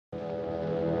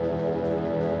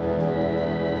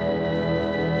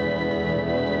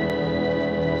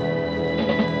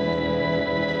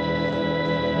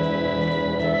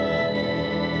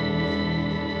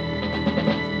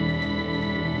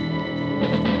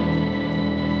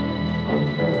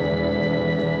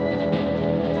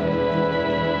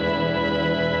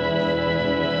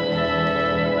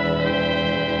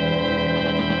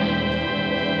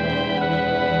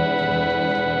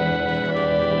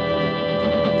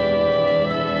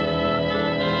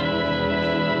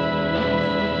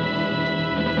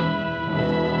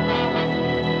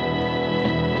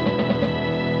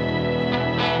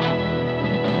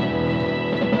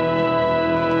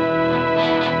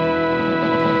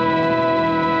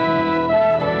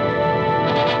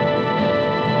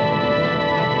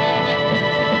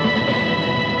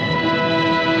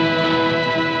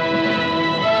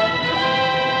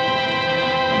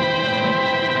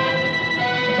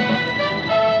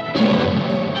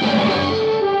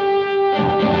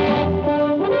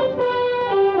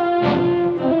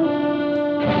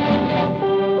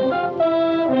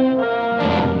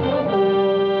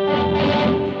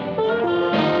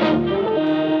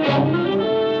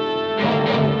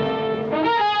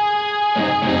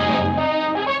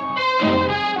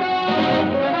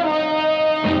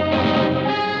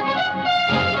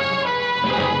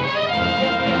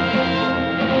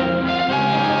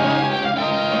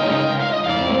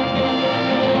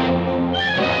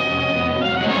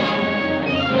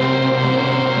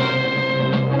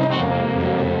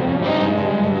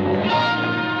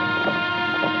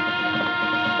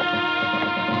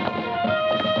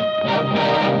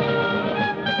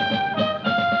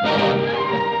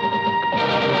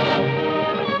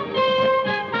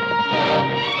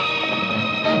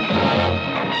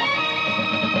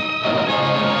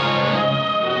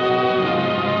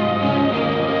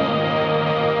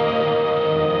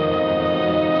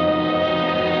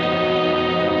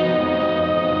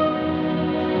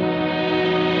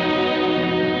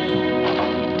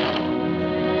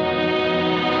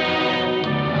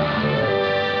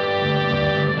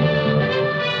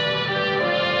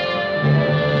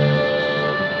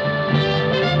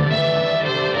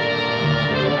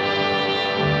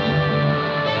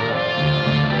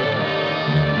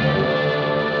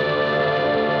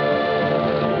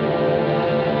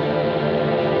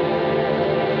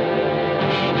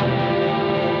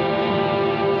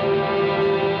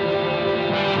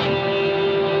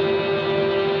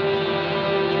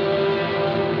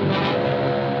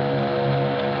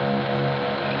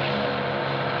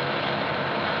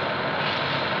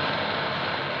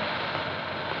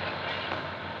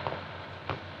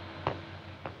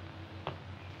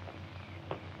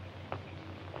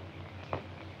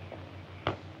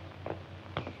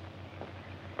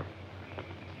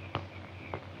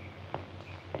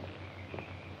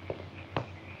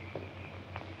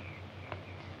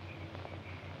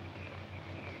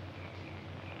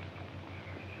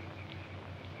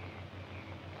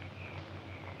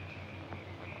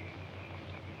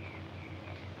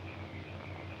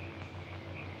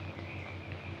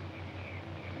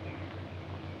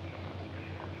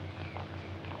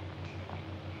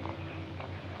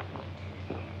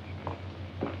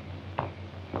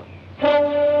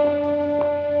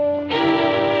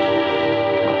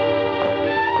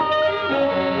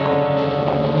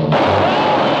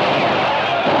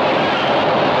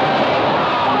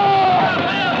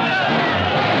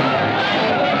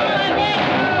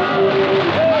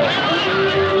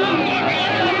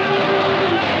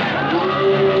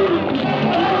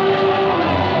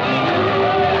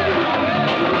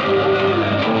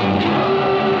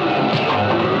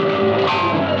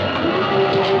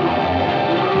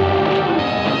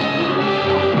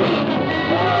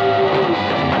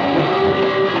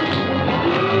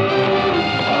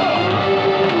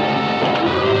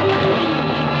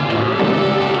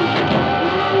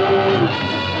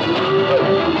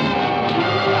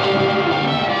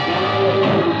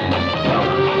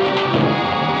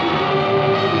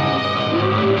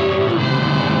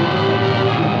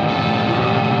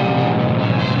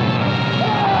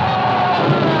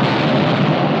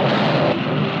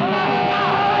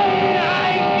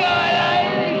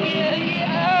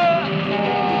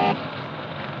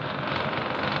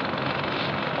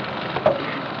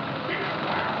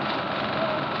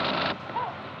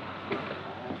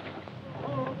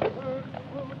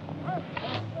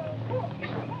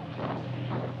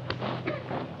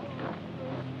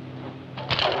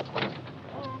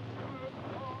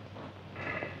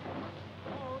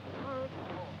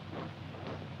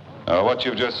what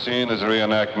you've just seen is a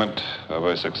reenactment of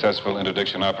a successful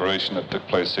interdiction operation that took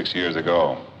place 6 years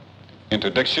ago.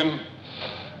 Interdiction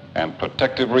and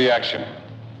protective reaction.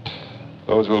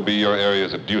 Those will be your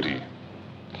areas of duty.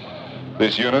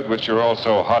 This unit, which you're all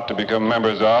so hot to become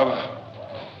members of,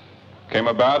 came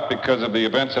about because of the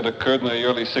events that occurred in the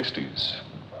early 60s.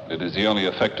 It is the only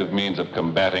effective means of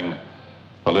combating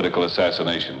political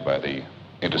assassination by the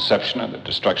interception and the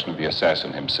destruction of the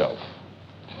assassin himself.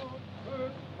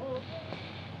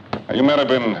 Now, you men have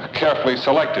been carefully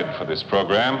selected for this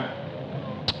program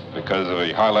because of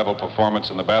a high-level performance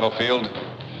in the battlefield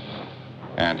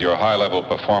and your high-level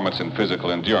performance in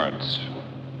physical endurance.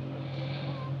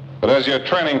 But as your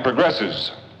training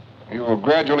progresses, you will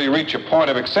gradually reach a point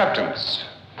of acceptance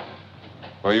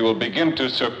where you will begin to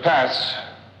surpass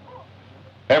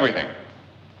everything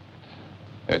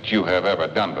that you have ever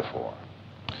done before.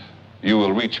 You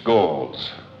will reach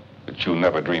goals that you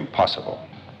never dreamed possible.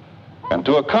 And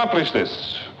to accomplish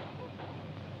this,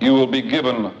 you will be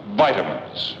given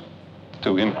vitamins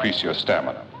to increase your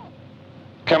stamina,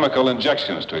 chemical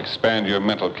injections to expand your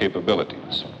mental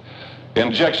capabilities,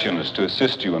 injections to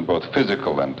assist you in both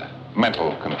physical and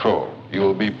mental control. You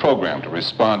will be programmed to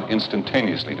respond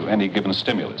instantaneously to any given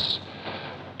stimulus.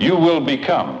 You will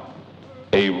become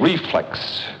a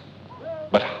reflex,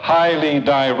 but highly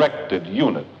directed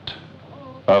unit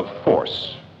of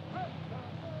force.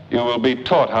 You will be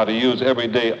taught how to use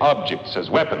everyday objects as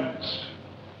weapons.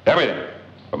 Everything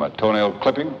from a toenail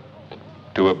clipping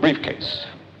to a briefcase.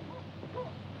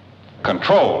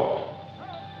 Control.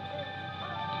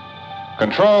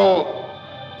 Control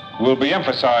will be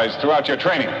emphasized throughout your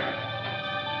training.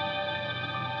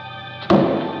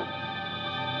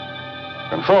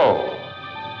 Control.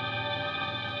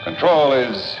 Control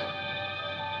is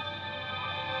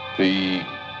the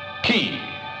key.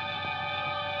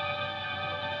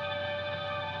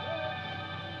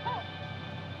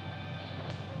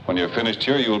 When you're finished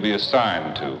here, you will be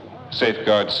assigned to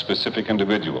safeguard specific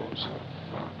individuals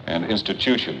and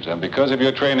institutions. And because of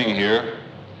your training here,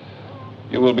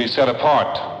 you will be set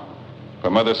apart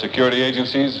from other security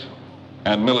agencies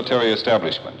and military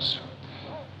establishments.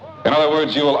 In other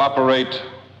words, you will operate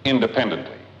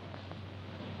independently.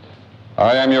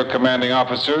 I am your commanding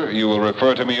officer. You will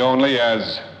refer to me only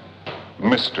as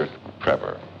Mr.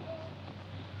 Trevor.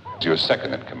 As your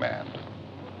second in command,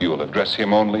 you will address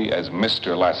him only as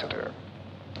Mr. Lassiter.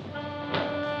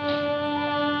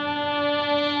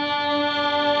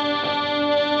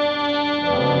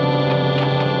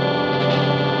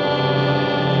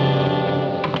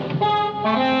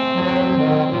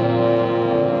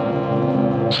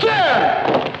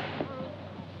 Stand!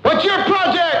 What's your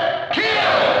project?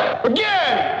 Kill!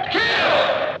 Again!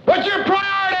 Kill! What's your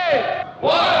priority?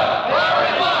 One!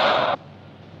 Priority one!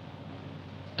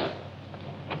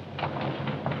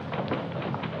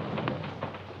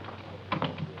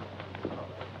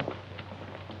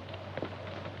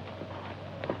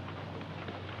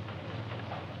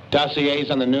 Dossiers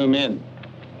on the new men.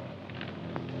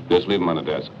 Just leave them on the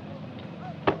desk.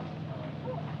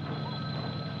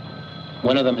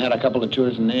 One of them had a couple of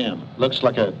tours in NAM. Looks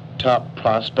like a top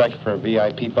prospect for a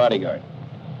VIP bodyguard.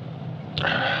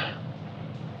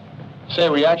 Say,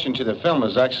 reaction to the film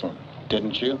was excellent,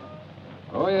 didn't you?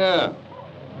 Oh, yeah.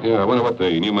 Yeah, I wonder what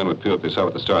the new men would feel if they saw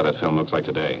what the star of that film looks like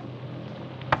today.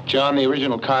 John, the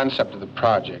original concept of the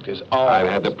project is all... I've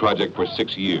had the project for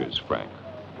 6 years, Frank.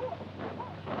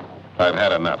 I've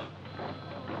had enough.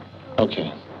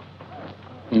 Okay.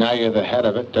 Now you're the head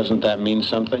of it. Doesn't that mean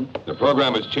something? The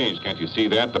program has changed, can't you see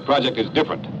that? The project is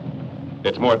different.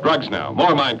 It's more drugs now,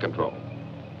 more mind control.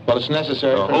 Well, it's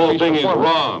necessary The for whole thing is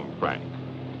performance. wrong, Frank.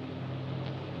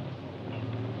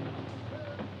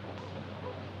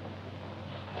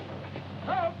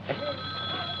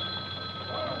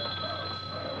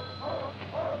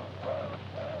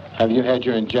 Have you had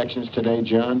your injections today,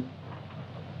 John?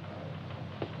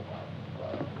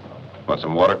 Want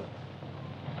some water?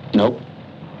 Nope.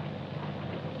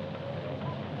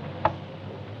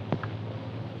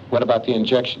 What about the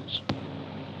injections?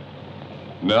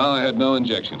 No, I had no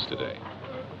injections today.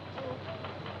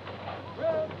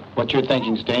 What you're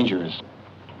thinking's dangerous.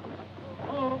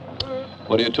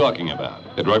 What are you talking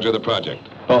about? The drugs or the project?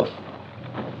 Both.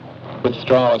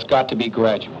 Withdrawal has got to be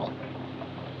gradual.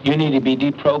 You need to be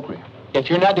deprogrammed. If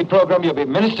you're not deprogrammed, you'll be a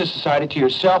menace to society, to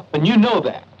yourself, and you know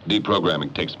that.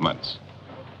 Deprogramming takes months.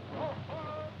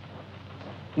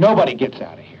 Nobody gets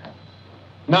out of here.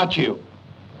 Not you.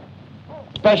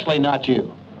 Especially not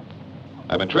you.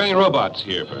 I've been training robots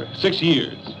here for 6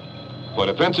 years. For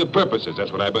defensive purposes,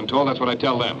 that's what I've been told, that's what I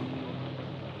tell them.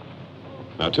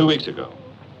 Now, 2 weeks ago,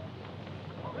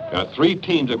 Got 3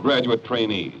 teams of graduate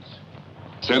trainees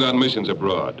sent on missions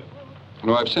abroad. You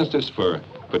know, I've sensed this for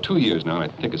 2 years now,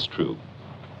 and I think it's true.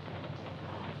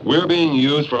 We're being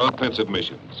used for offensive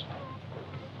missions.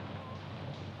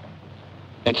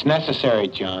 It's necessary,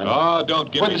 John. Oh,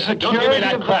 don't give me that. Don't give me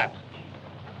that crap.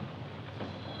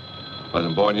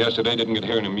 Wasn't born yesterday, didn't get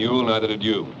here in a mule, neither did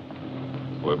you.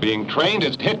 We're being trained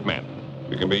as hitmen.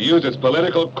 We can be used as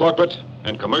political, corporate,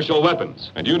 and commercial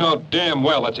weapons. And you know damn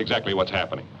well that's exactly what's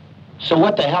happening. So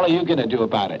what the hell are you going to do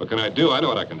about it? What can I do? I know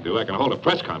what I can do. I can hold a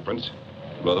press conference,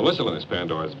 blow the whistle in this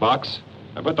Pandora's box,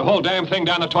 and put the whole damn thing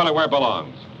down the toilet where it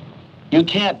belongs. You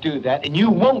can't do that, and you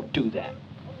won't do that.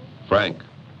 Frank,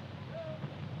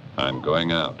 I'm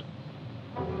going out.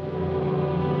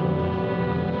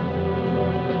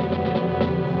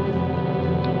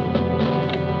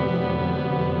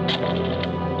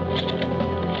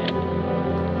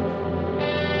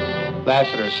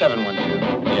 Lassiter,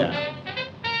 712. Yeah.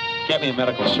 Get me a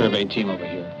medical survey team over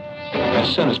here. As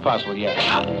soon as possible, yes.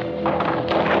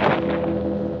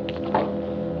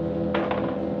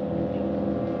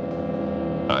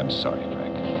 I'm sorry, Frank.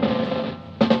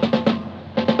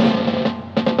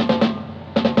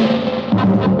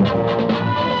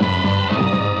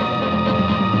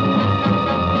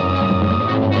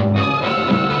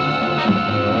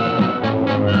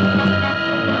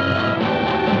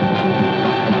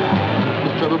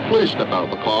 Please step out of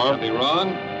the car. Anything wrong?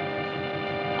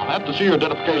 I have to see your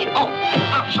identification. Oh,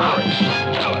 I'm sorry.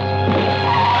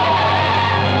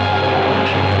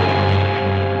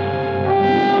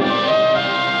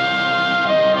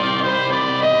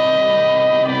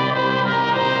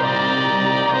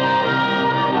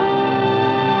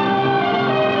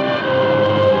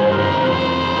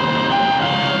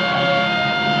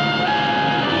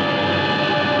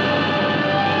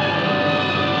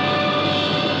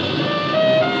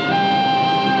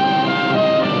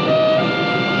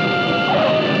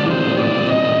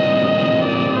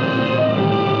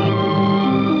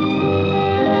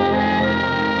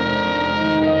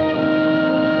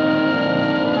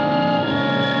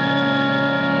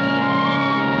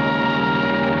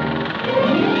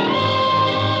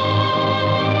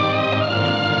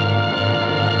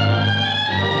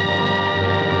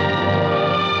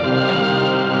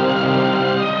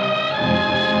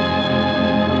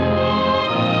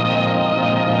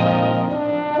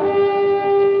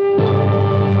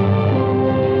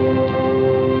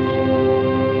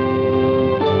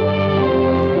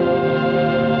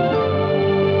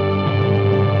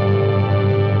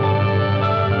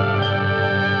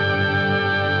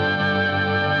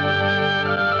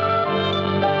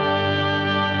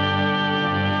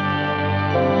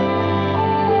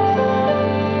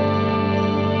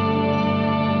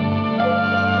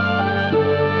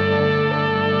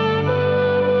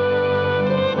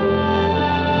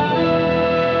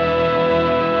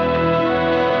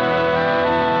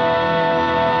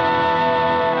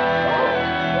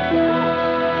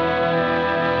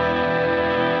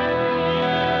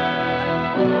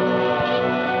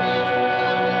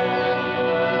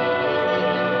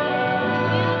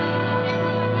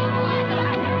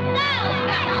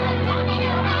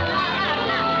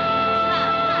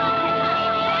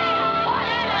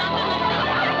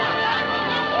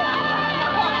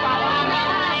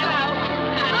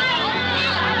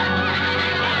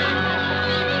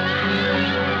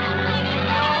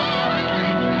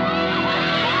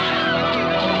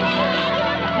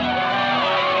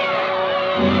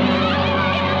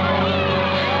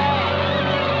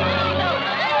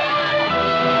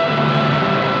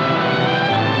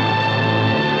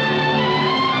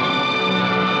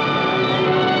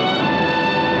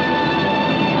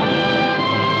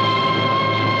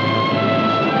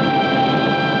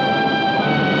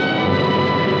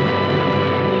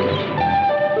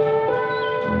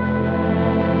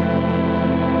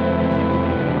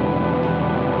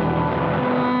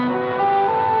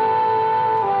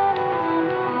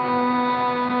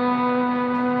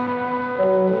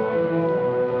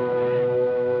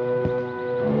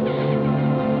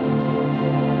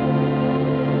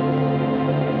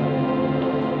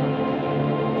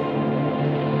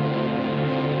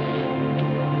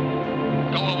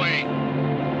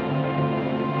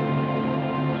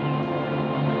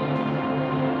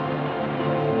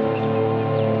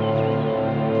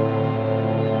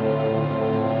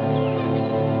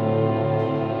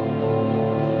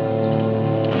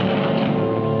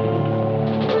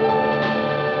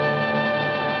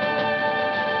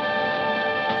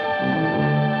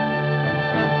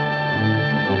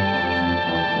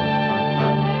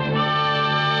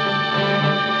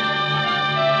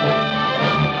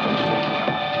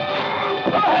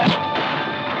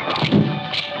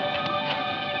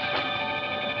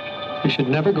 should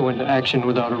never go into action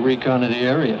without a recon of the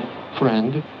area,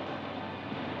 friend.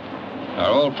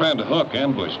 Our old friend Hook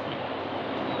ambushed me.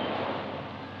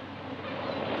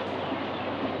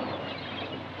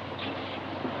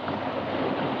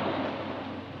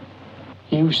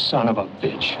 You son of a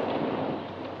bitch.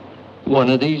 One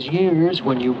of these years,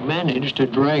 when you manage to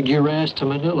drag your ass to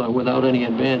Manila without any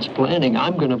advanced planning,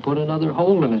 I'm going to put another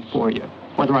hole in it for you,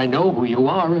 whether I know who you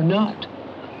are or not.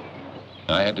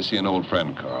 I had to see an old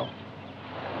friend, Carl.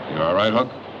 You all right, Hook?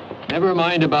 Never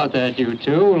mind about that, you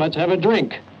two. Let's have a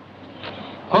drink.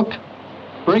 Hook,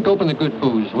 break open the good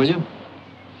booze, will you?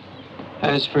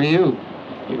 As for you,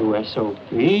 you SOB,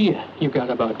 you got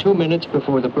about 2 minutes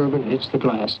before the bourbon hits the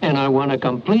glass. And I want a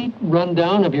complete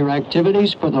rundown of your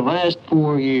activities for the last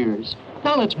 4 years.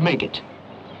 Now let's make it.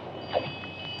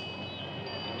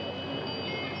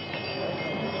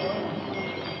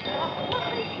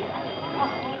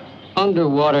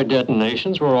 Underwater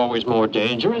detonations were always more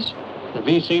dangerous. The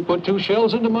VC put 2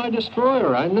 shells into my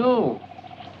destroyer, I know.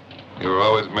 You were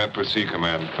always meant for Sea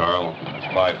Command, Carl.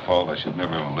 It's my fault. I should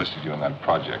never have enlisted you in that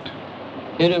project.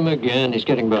 Hit him again. He's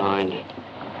getting behind.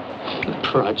 The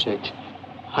project.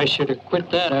 I should have quit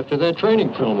that after that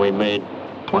training film we made.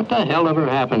 What the hell ever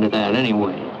happened to that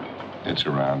anyway? It's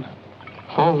around.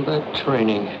 All that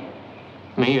training.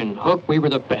 Me and Hook, we were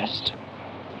the best.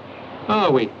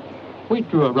 Oh, we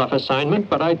drew a rough assignment,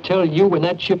 but I tell you, when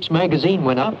that ship's magazine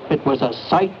went up, it was a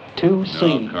sight to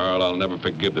see. No, Carl, I'll never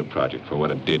forgive the project for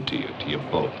what it did to you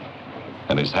both.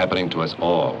 And it's happening to us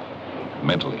all,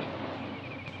 mentally.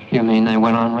 You mean they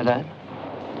went on with that?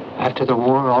 After the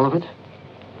war, all of it?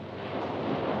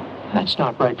 That's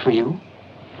not right for you.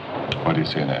 What do you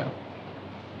see now?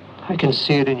 I can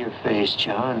see it in your face,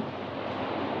 John.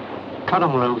 Cut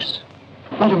them loose.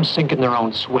 Let them sink in their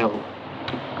own swill.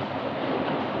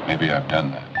 Maybe I've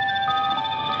done that.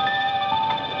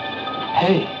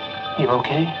 Hey, you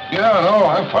okay? Yeah, no,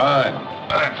 I'm fine.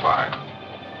 I'm fine.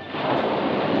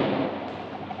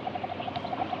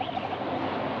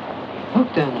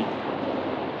 Look, then.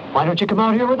 Why don't you come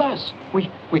out here with us? We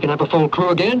can have a full crew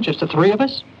again, just the 3 of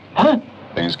us. Huh?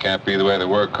 Things can't be the way they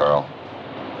were, Carl.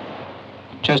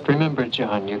 Just remember,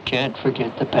 John, you can't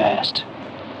forget the past.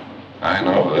 I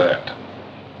know that.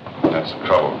 That's the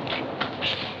trouble.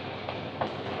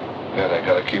 Yeah, I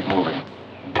gotta keep moving.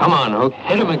 Come on, Hook.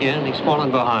 Hit him again. He's falling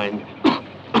behind.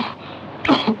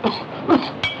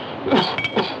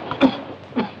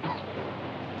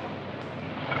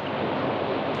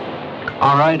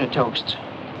 All right, a toast.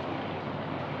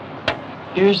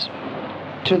 Here's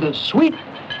to the sweet,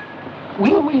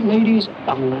 willowy ladies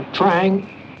of the Trang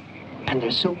and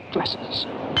their silk dresses.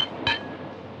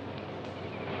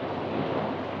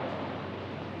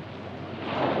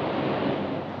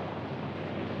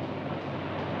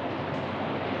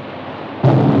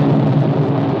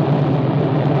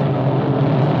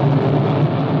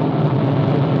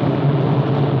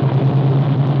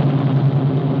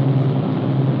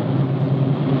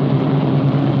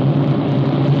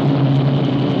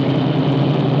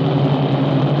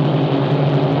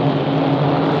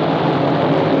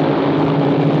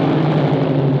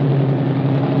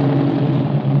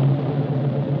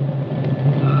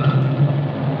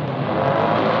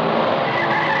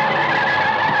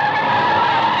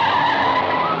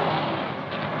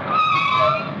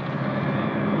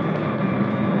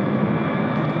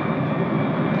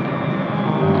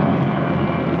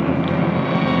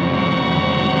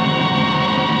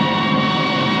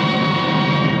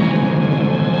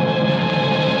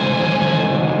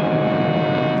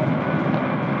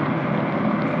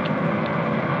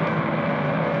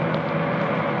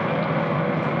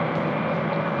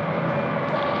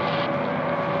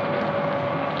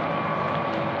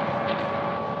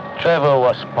 Trevor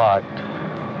was part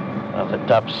of the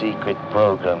top-secret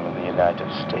program in the United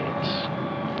States.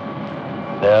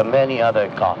 There are many other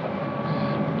governments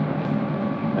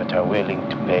that are willing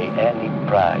to pay any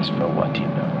price for what he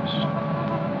knows.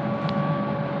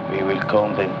 We will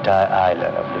comb the entire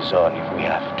island of Luzon if we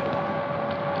have to.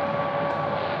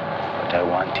 But I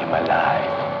want him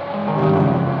alive.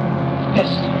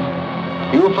 Yes.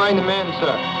 You will find the man,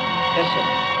 sir. Yes, sir.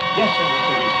 Yes, sir,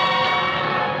 Mr. Reese.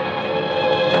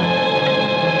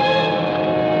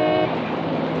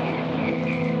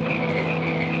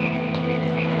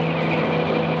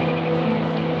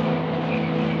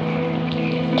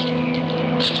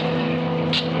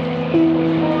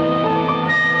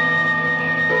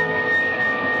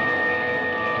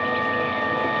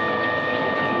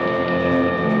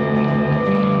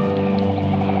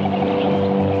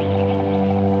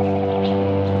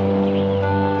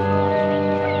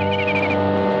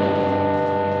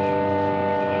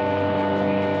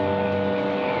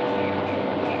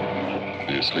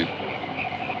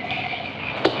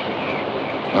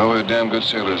 damn good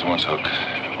sailors once, Hook.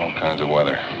 All kinds of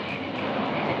weather.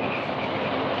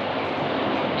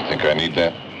 You think I need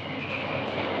that?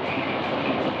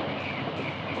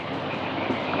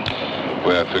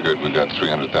 Well, I figured we got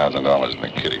 $300,000 in the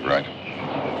kitty, right?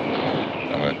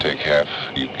 I'm gonna take half,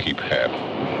 you keep half.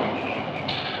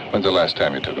 When's the last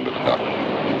time you took him to the doctor?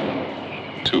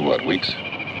 2 weeks?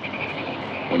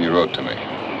 When you wrote to me,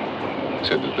 you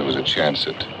said that there was a chance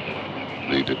that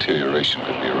the deterioration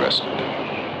could be arrested.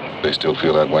 They still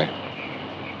feel that way?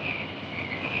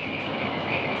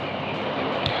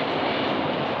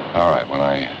 All right, when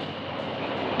I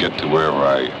get to wherever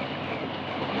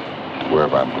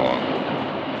I'm going,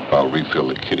 I'll refill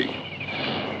the kitty.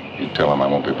 You tell them I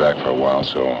won't be back for a while,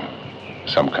 so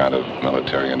some kind of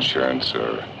military insurance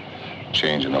or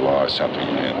change in the law or something,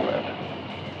 you handle that.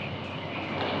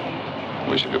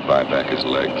 Wish I could buy back his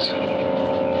legs.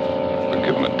 Or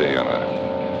give him a day on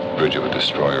a bridge of a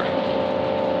destroyer.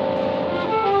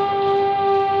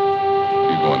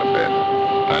 You go into bed.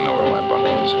 I know where my bunk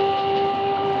is.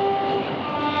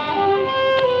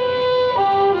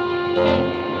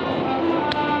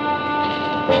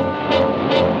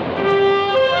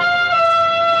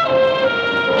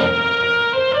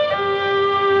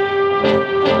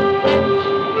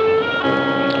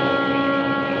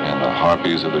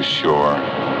 Harpies of the shore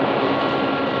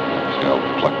shall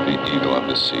pluck the eagle of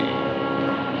the sea.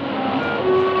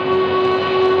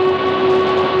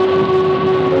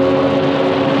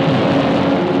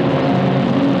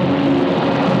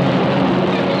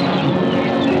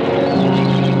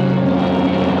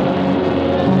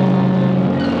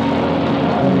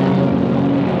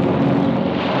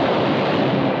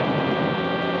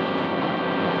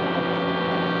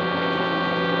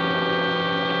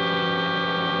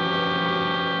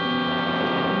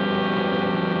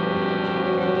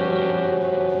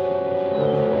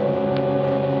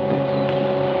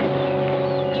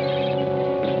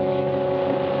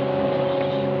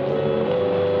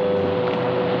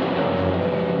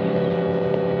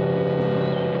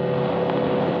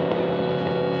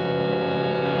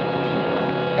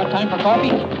 Time for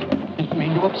coffee? Didn't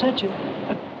mean to upset you.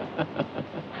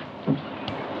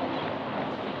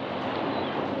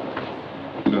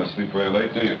 You don't sleep very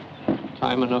late, do you?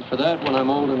 Time enough for that when I'm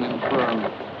old and infirm.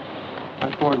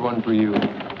 I poured one for you.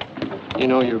 You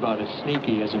know you're about as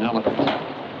sneaky as an elephant.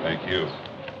 Thank you.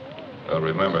 I'll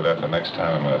remember that the next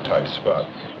time I'm in a tight spot.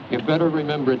 You better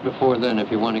remember it before then if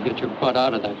you want to get your butt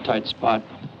out of that tight spot.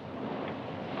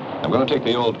 I'm going to take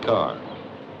the old car.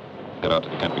 Head out to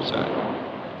the countryside.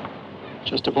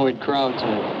 Just avoid crowds.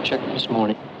 I checked this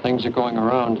morning. Things are going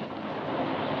around.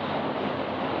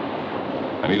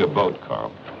 I need a boat,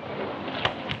 Carl.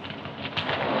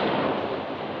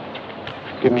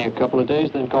 Give me a couple of days,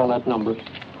 then call that number.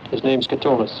 His name's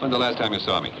Catullus. When's the last time you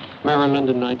saw me? Maryland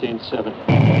in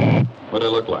 1907. What'd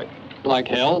I look like? Like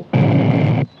hell?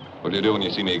 What'll you do when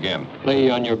you see me again? Lay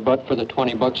you on your butt for the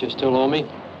 $20 you still owe me?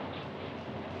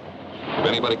 If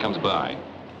anybody comes by,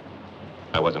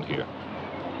 I wasn't here.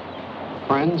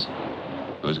 Friends?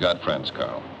 Who's got friends,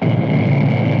 Carl?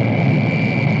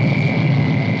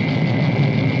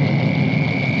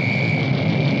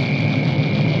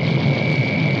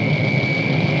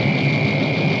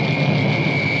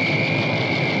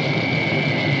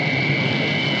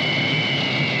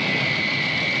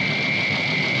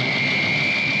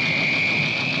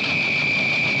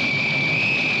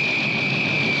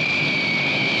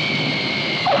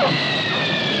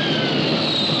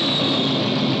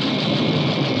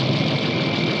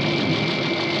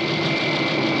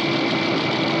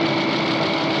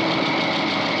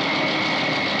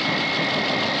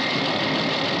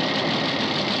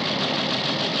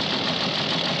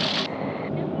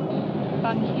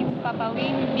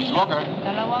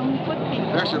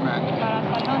 There's your man.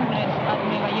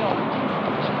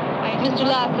 Mr.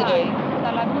 Lassiter,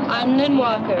 I'm Lynn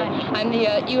Walker. I'm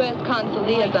the U.S. Consul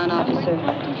Liaison Officer.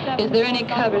 Is there any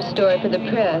cover story for the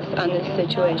press on this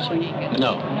situation?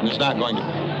 No, there's not going to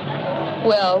be.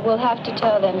 Well, we'll have to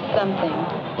tell them something.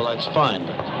 Well, that's fine,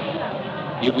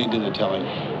 but you need to do the telling.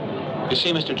 You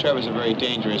see, Mr. Trevor's a very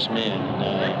dangerous man.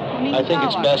 I think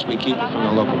it's best we keep it from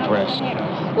the local press.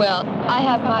 Well, I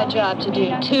have my job to do,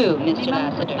 too, Mr.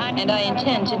 Lassiter, and I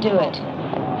intend to do it.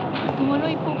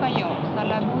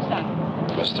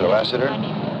 Mr. Lassiter?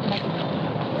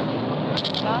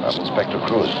 I'm Inspector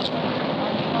Cruz.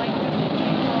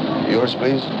 Yours,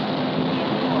 please?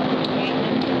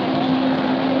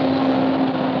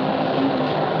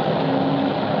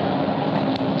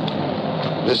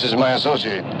 This is my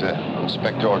associate,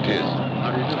 Inspector Ortiz.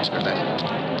 How do you do, Mr. Lassiter?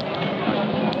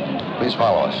 Please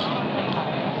follow us.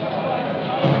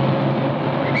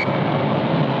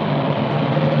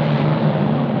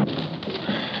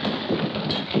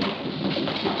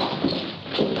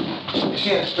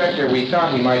 See, Inspector, we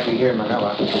thought he might be here in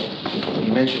Manila.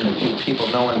 He mentioned a few people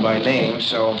know him by name,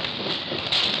 so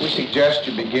we suggest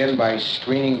you begin by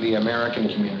screening the American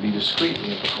community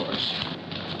discreetly, of course.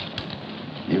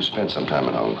 You've spent some time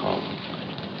in Hong Kong.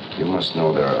 You must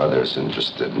know there are others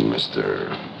interested in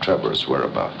Mr. Trevor's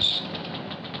whereabouts.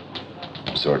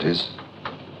 Sorties?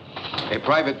 A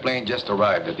private plane just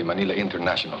arrived at the Manila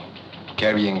International,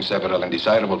 carrying several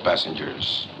undesirable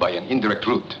passengers by an indirect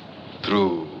route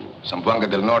through Zamboanga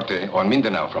del Norte on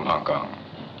Mindanao from Hong Kong.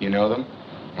 You know them?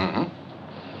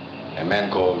 Mm-hmm. A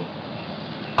man called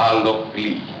Alok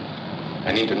Lee,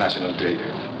 an international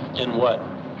trader. In what?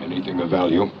 Anything of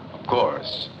value? Of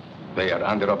course. They are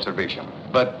under observation.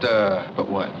 But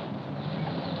what?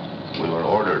 We were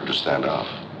ordered to stand off.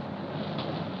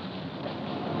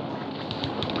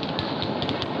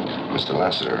 Mr.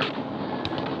 Lassiter,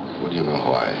 would you know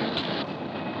why?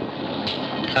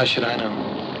 How should I know?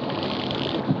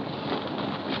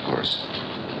 Of course.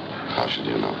 How should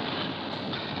you know?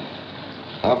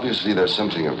 Obviously, there's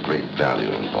something of great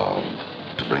value involved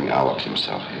to bring Alok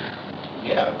himself here.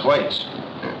 Yeah, plates.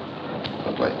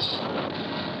 The plates.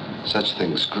 Such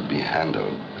things could be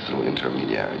handled through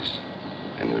intermediaries,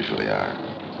 and usually are.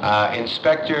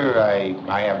 Inspector,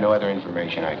 I have no other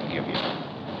information I can give you.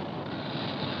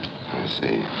 I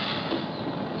see.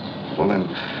 Well, then,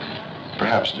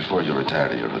 perhaps before you retire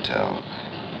to your hotel,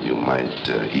 you might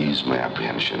ease my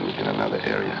apprehension in another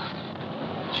area.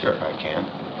 Sure, I can.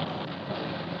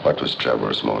 What was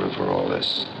Trevor's motive for all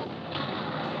this?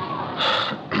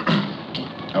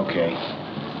 Okay.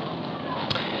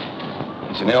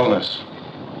 It's an illness.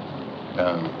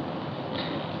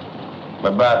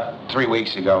 About 3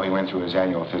 weeks ago, he went through his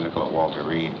annual physical at Walter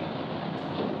Reed.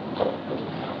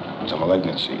 It's a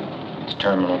malignancy. It's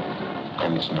terminal,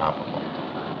 and it's inoperable.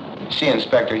 See,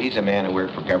 Inspector, he's a man who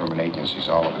worked for government agencies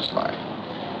all of his life.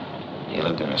 He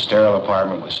lived in a sterile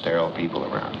apartment with sterile people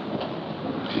around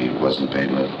him. He wasn't paid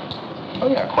little. Oh,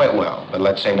 yeah, quite well. But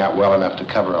let's say not well enough to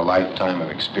cover a lifetime of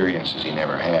experiences he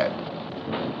never had.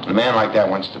 A man like that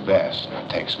wants the best, and it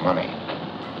takes money.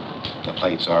 The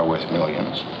plates are worth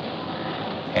millions.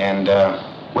 And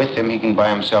with them, he can buy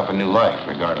himself a new life,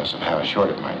 regardless of how short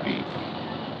it might be.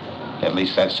 At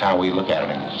least that's how we look at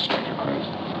it in this Inspector Cruz.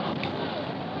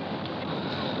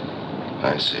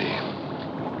 I see.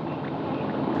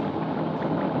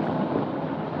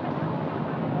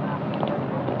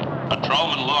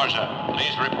 Patrolman Lorza,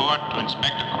 please report to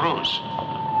Inspector Cruz.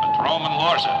 Patrolman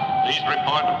Lorza, please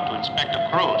report to Inspector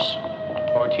Cruz.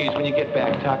 Ortiz, when you get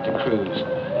back, talk to Cruz.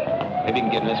 Maybe you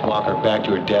can get Miss Walker back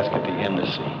to her desk at the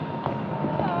embassy.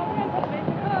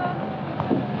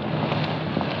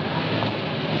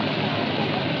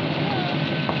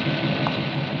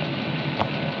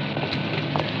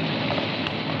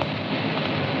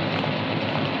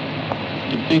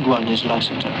 The big one is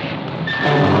Lassiter.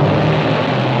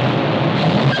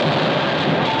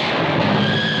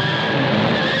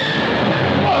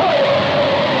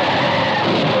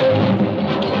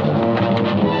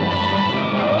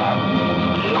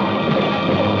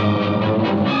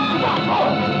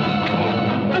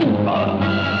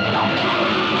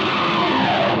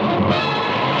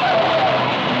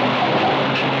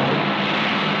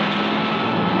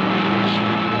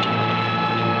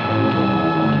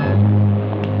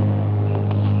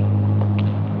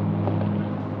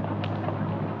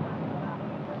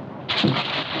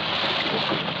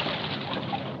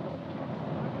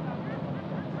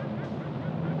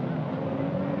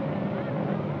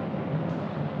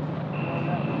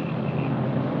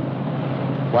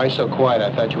 Why so quiet?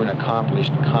 I thought you were an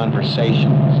accomplished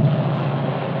conversationalist.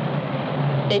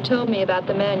 They told me about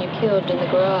the man you killed in the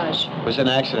garage. It was an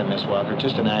accident, Miss Walker,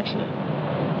 just an accident.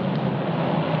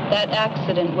 That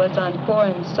accident was on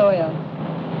foreign soil.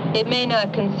 It may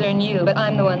not concern you, but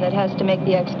I'm the one that has to make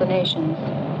the explanations.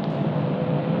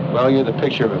 Well, you're the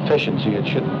picture of efficiency. It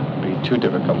shouldn't be too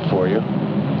difficult for you.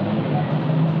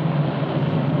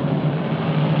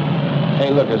 Hey,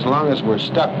 look, as long as we're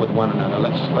stuck with one another,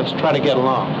 let's try to get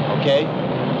along, okay?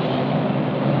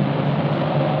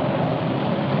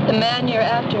 The man you're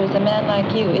after is a man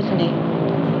like you, isn't he?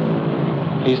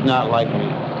 He's not like me.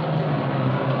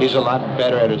 He's a lot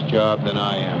better at his job than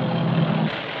I am.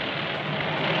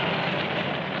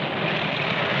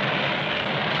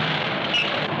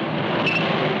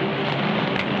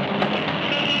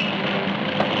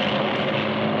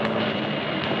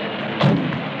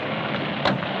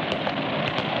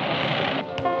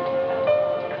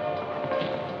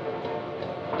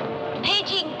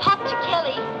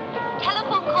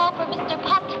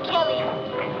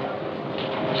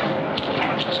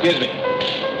 Excuse me.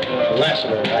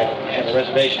 Lassiter, I have a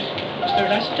reservation. Mr.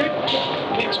 Lassiter,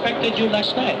 we expected you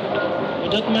last night. You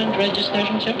don't mind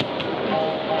registration, sir?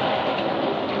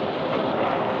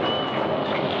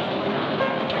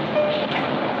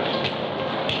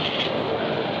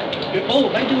 Oh,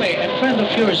 by the way, a friend of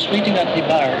yours waiting at the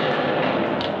bar.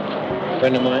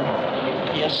 Friend of mine?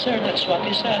 Yes, sir, that's what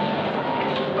he said.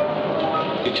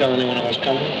 You tell anyone I was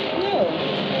coming? No.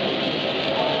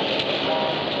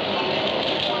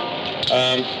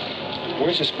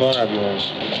 Where's this bar of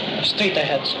yours? Straight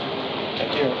ahead, sir.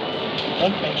 Right here.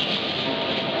 Don't mention.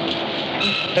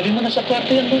 Dali mo na sa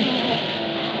kwarto yan, boy.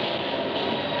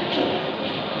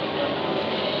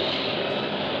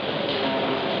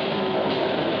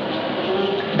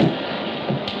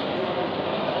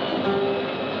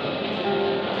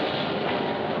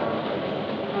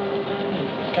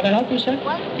 Can I help you, sir?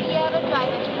 Once we have a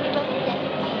driver to leave us there.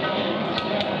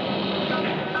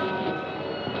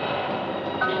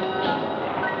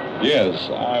 Yes,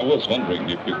 I was wondering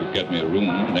if you could get me a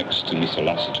room next to Mr.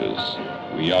 Lassiter's.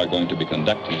 We are going to be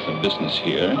conducting some business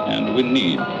here, and we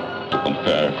need to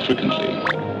confer frequently.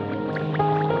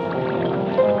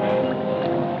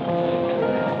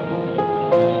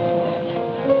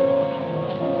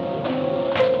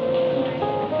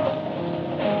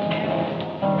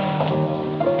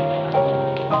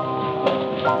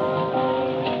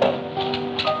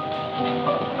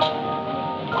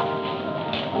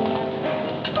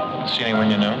 See anyone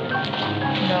you know?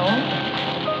 No.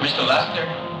 Mr. Lassiter?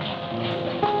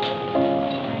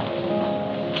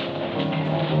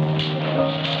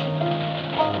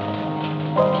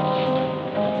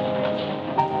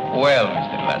 Well,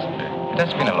 Mr. Lassiter, it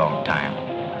has been a long time.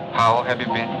 How have you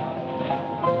been?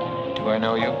 Do I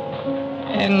know you?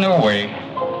 In no way.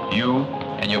 You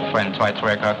and your friend tried to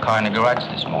wreck our car in the garage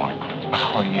this morning.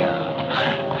 Oh,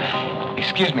 yeah.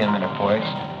 Excuse me a minute, boys.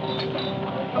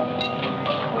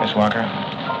 Miss Walker,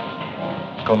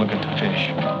 go look at the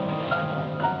fish.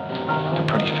 The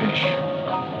pretty fish.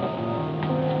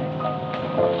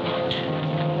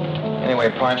 Anyway,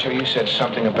 Pancho, you said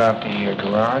something about the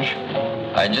garage.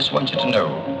 I just want you to know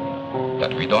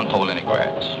that we don't hold any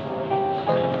grudge.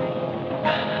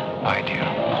 I do.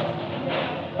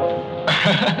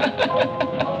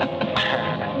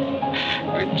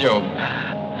 Good joke.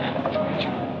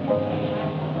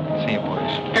 See you,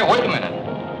 boys. Hey, wait a minute.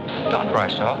 Don't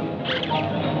rush off.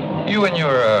 You and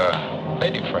your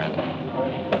lady friend,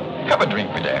 have a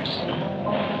drink with us.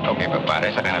 Okay,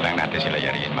 papare, saka na lang natin sila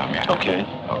yariin, mamaya. Okay.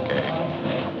 Okay.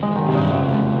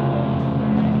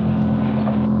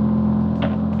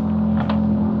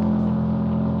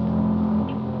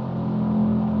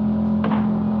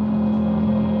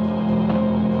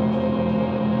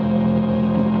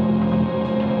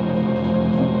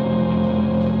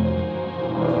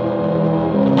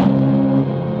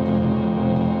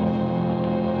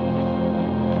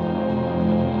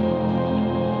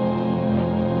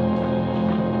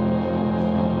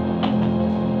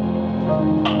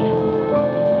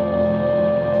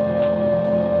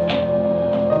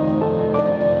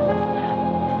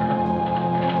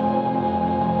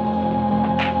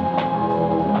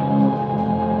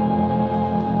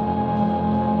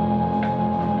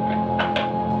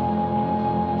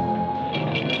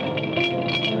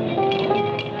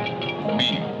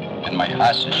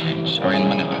 Associates are in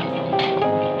Manila.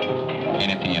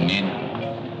 Anything you need,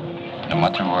 no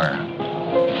matter where,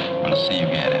 we'll see you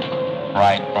get it.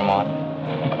 Right, Vermont?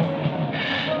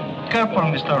 Careful,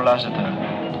 Mr.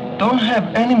 Lassiter. Don't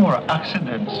have any more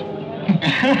accidents.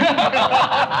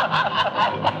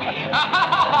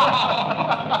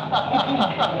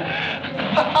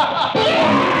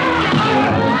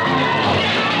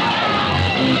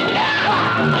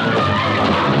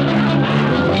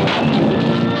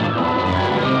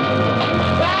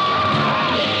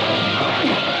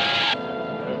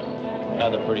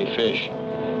 Another pretty fish.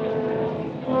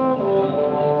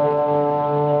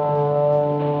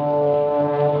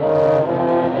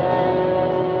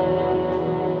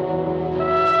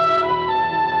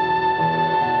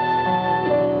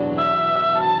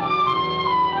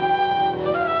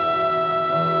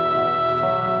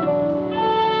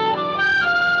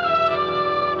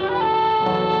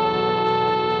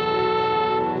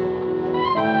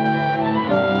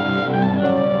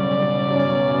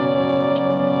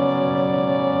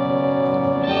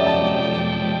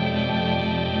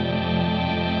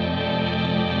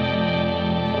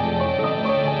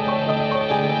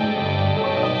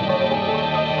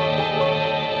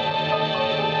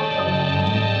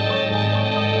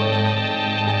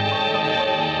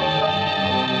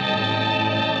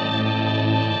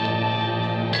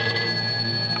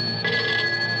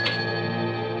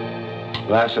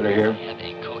 Lassiter here. I have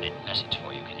a coded message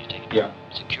for you. Can you take it? Yeah.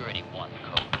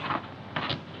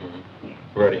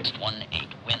 Ready. 18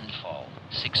 Windfall,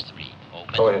 63.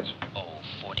 Open. Go ahead.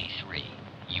 043.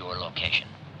 Your location.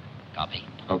 Copy.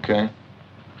 Okay.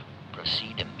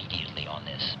 Proceed immediately on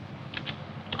this.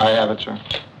 I have it, sir.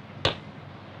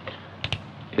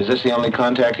 Is this the only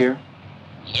contact here?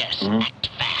 Yes, act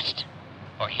fast,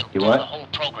 or he'll You do what? the whole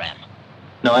program.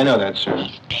 No, I know that, sir.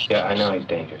 He's dangerous. Yeah, I know he's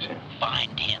dangerous, yeah.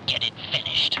 Find him, get it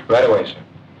finished. Right away, sir.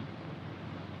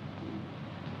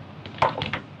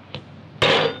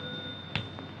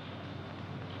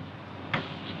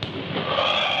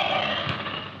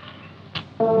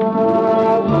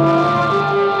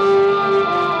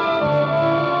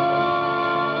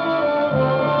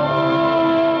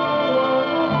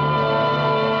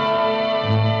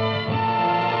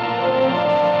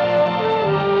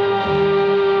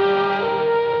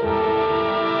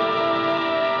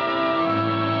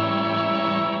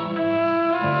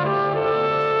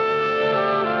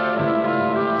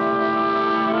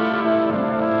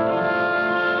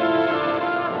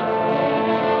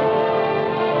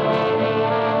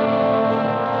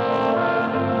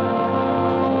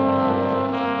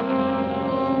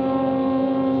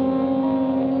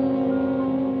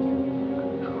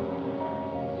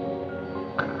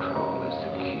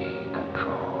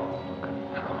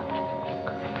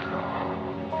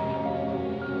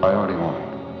 Priority one.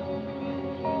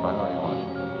 Priority one.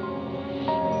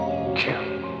 Kill.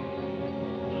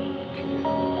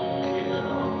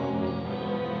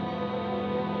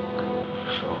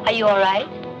 Are you all right?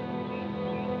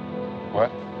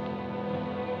 What?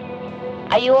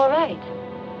 Are you all right?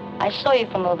 I saw you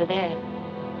from over there.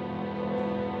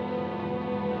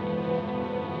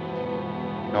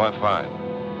 No, I'm fine.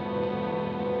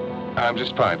 I'm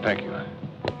just fine, thank you.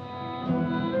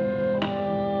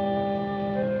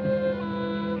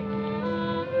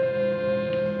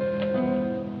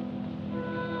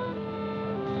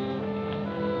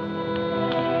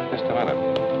 Just a minute.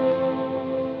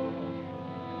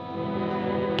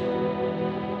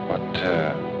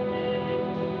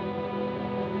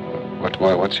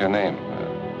 What's your name?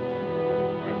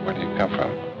 Where do you come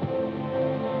from?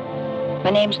 My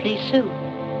name's Lee Sue.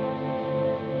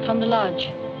 From the lodge.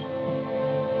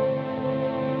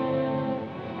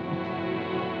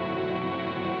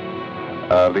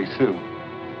 Lee Sue.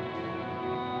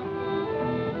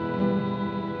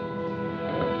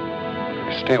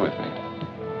 Stay with me.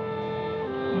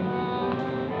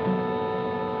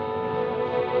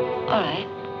 All right.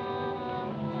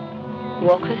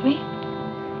 Walk with me?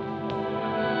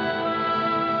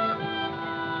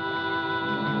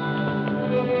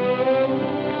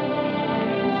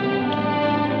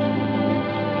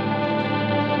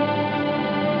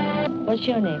 What's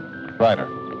your name? Ryder.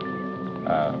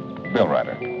 Bill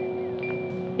Ryder.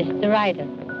 Mr. Ryder.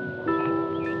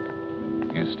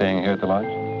 You staying here at the lodge?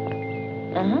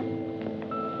 Uh-huh.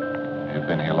 You've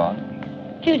been here long?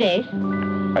 2 days.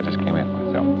 I just came in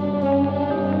myself.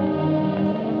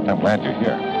 I'm glad you're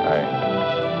here. I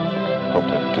hope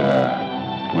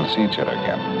that we'll see each other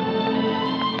again.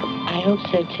 I hope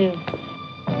so, too.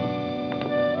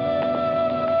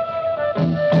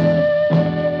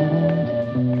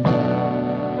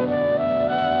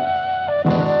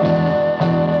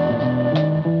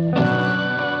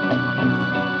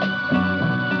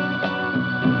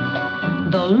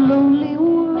 The lonely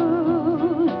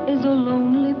world is a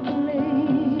lonely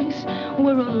place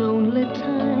where a lonely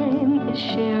time is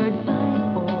shared by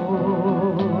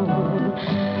all.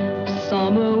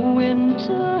 Summer,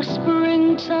 winter,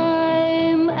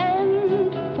 springtime,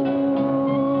 and fall.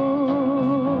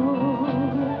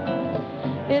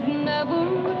 It never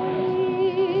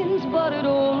rains, but it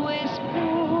always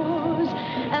pours,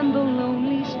 and the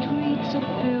lonely streets are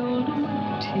filled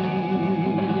with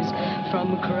tears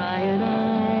from crying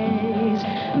eyes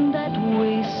that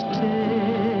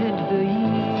wasted the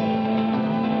years.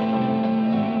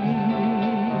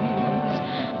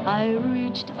 I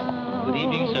reached out. Good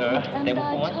evening, sir. And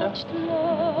I touched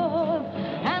love,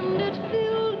 and it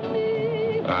filled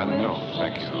me. No,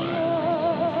 thank you.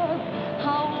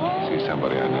 See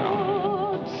somebody I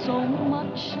know. So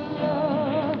much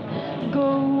love go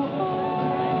on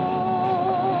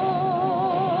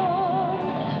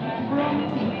from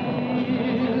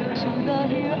here to the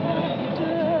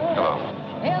hereafter. Hello.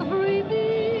 Every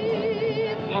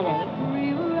beat, Hello. every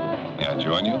rapture. May I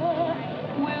join you?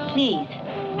 Please.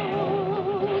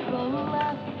 The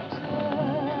laughter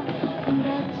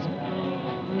that's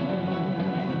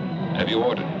Have you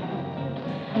ordered?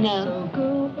 No. so go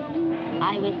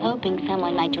I was hoping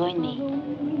someone might join me.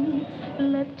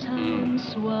 let time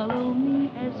swallow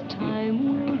me as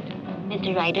time will do.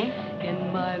 Mr. Ryder,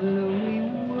 In my lonely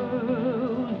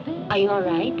world. are you all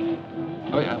right?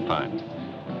 Oh, yeah, I'm fine.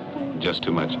 Just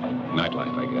too much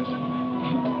nightlife, I guess.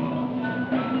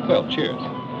 Well, cheers.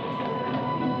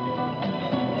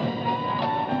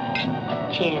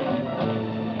 Cheers.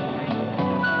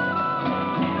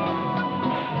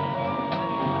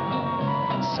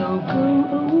 So go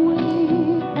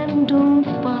away and don't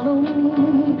follow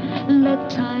me. Let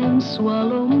time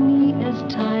swallow me as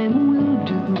time will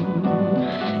do.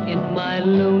 In my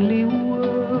lonely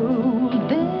world,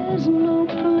 there's no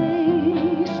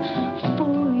place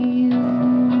for you.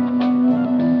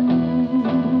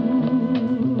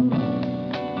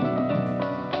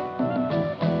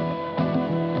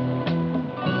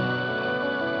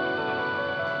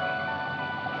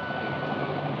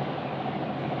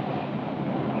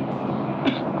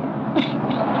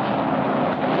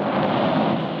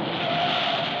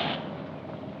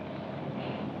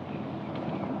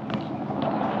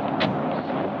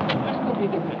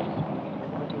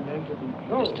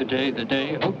 Is today the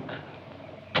day, Hook?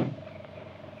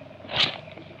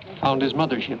 Found his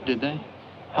mothership, did they?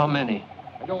 How many?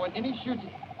 I don't want any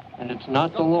shooting. And it's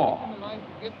not the law.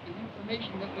 Get the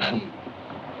information that we need.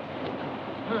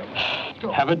 Hurry, let's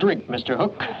go. Have a drink, Mr.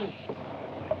 Hook.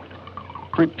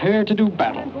 Prepare to do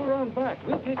battle. Go around back.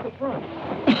 We'll take the front.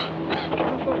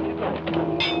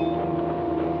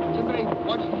 Somebody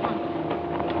watch the front.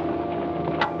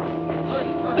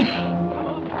 Hurry, hurry.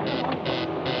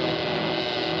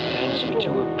 Answer to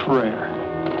a prayer.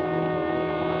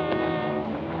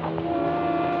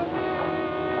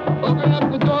 Open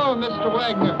up the door, Mr.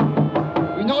 Wagner.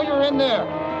 We know you're in there.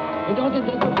 We don't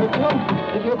intend to hurt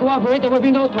you. If you cooperate, there will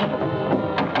be no trouble.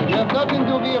 You have nothing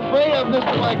to be afraid of,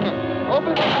 Mr. Wagner. Open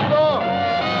up the door.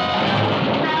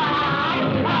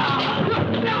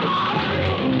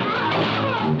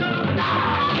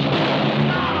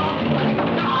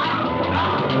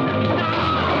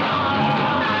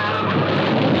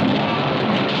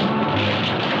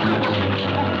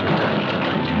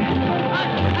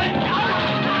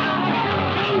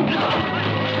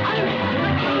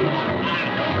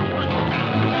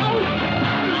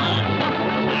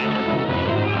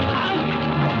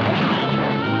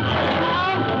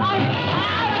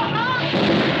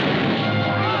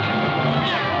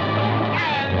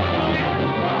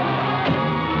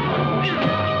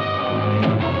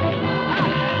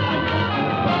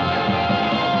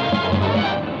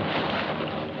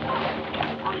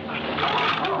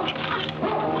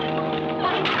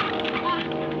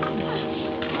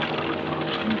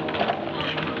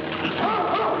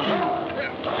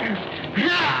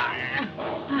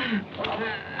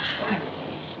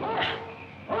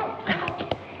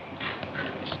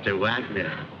 Mr.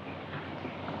 Wagner,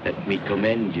 let me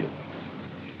commend you.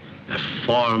 A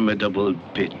formidable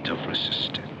bit of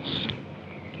resistance.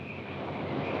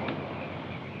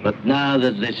 But now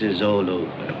that this is all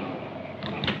over,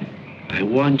 I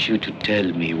want you to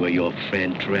tell me where your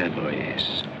friend Trevor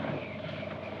is.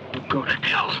 Go to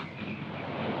hell.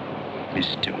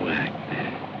 Mr.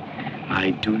 Wagner,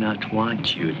 I do not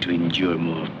want you to endure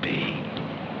more pain.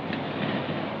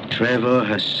 Trevor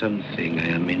has something I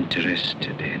am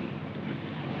interested in,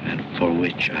 and for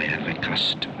which I have a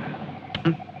customer.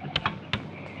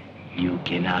 You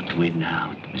cannot win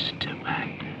out, Mr.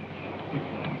 Wagner.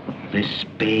 This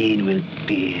pain will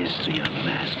pierce through your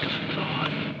mask of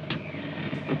thorn.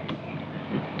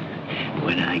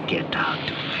 When I get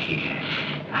out of here,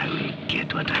 I will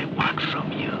get what I want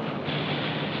from you.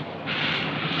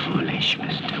 Foolish,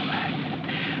 Mr.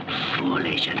 Wagner.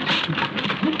 Foolish and...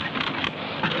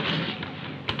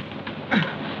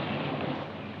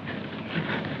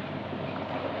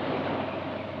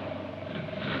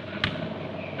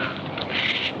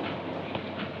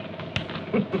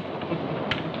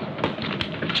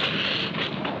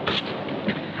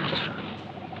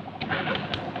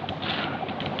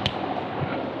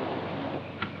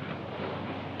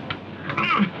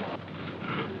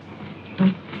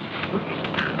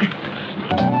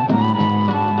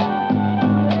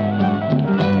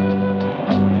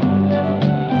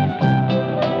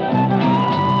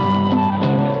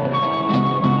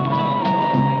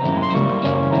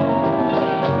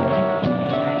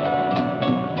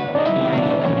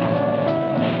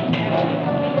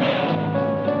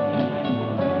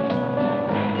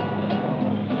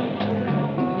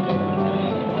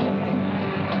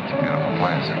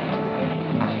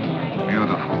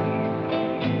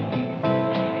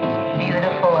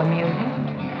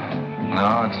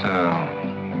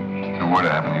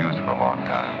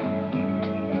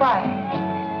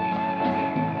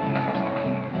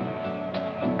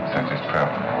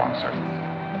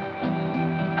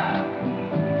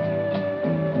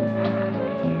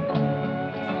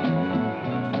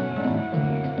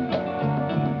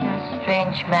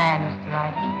 strange man, Mr.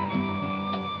 Ryder.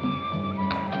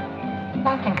 I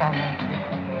think I'm into it.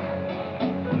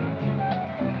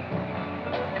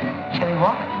 Shall we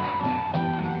walk?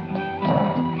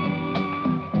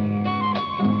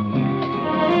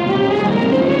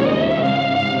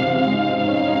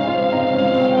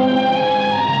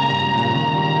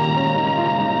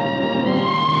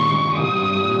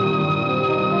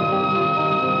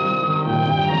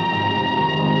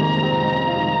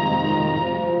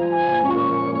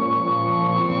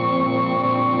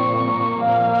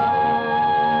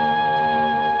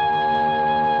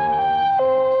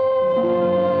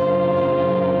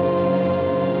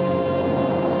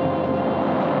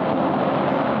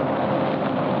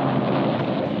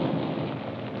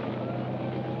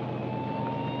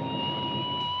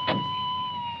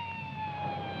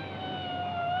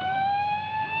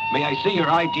 May I see your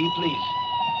ID, please?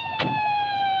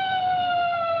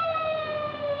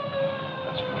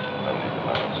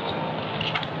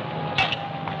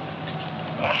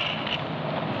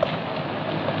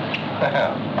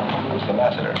 Mr.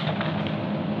 Lassiter.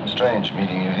 Strange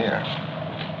meeting you here.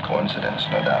 Coincidence,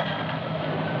 no doubt.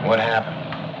 What happened?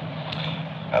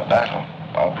 A battle,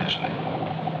 obviously.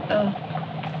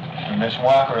 Miss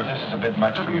Walker, if this is a bit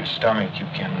much for your stomach, you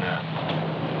can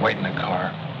wait in the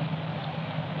car.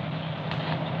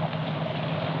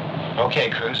 Okay,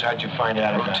 Cruz, how'd you find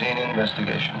out about it? Routine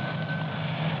investigation.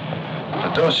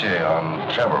 The dossier on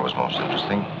Trevor was most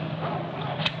interesting.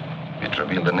 It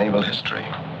revealed the naval history.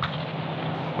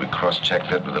 We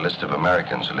cross-checked it with a list of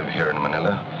Americans who live here in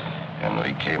Manila, and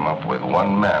we came up with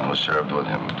one man who served with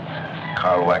him,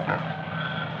 Carl Wagner,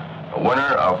 a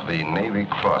winner of the Navy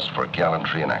Cross for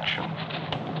gallantry in action.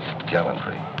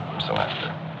 Gallantry, Mr.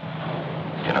 Lassiter.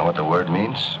 You know what the word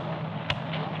means?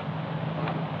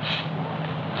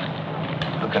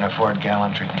 Who can afford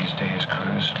gallantry these days,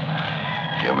 Cruz?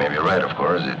 You may be right, of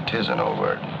course. It is an old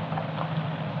word.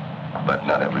 But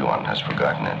not everyone has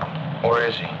forgotten it. Where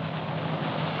is he?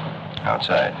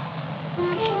 Outside.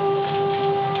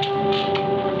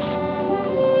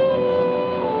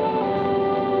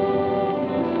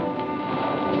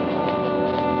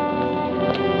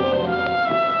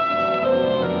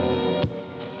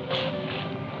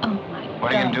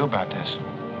 What are you going to do about this?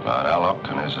 About Alok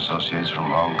and his associates from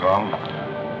Hong Kong?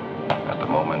 At the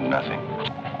moment, nothing.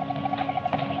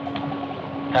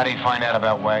 How did you find out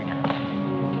about Wagner?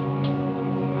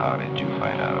 How did you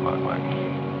find out about Wagner?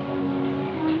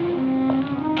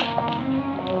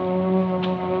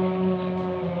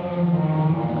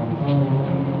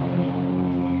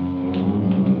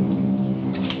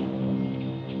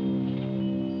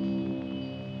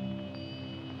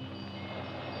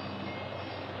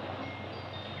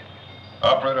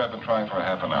 Operator, I've been trying for a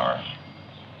half an hour.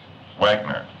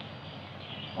 Wagner.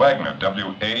 Wagner,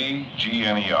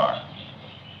 W-A-G-N-E-R.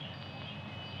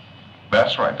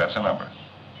 That's right, that's the number.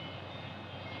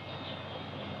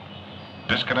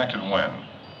 Disconnected when?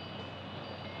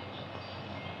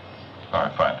 All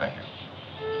right, fine, thank you.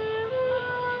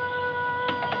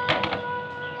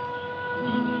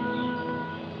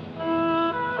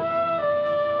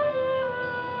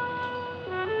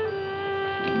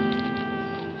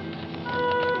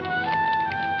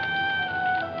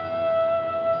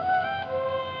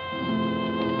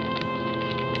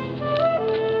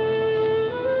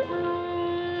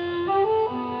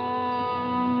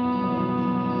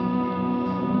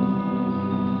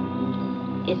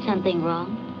 Is something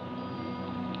wrong?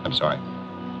 I'm sorry.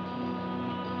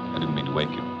 I didn't mean to wake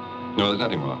you. No, there's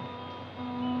nothing wrong.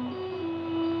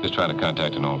 Just trying to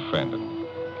contact an old friend, and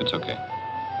it's okay.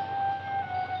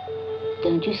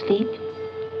 Don't you sleep?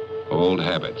 Old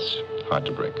habits, hard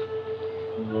to break.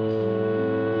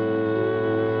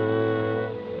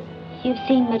 You've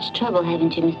seen much trouble,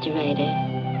 haven't you, Mr. Ryder?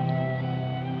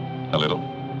 A little.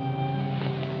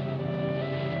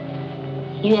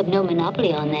 You have no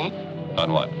monopoly on that.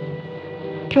 On what?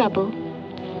 Trouble.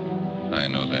 I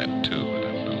know that, too, but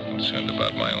I'm a little concerned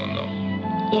about my own, though.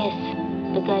 Yes,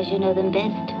 because you know them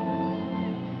best.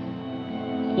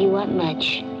 You want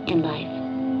much in life.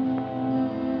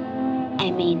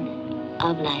 I mean,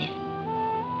 of life.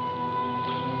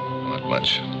 Not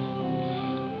much.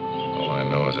 All I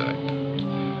know is I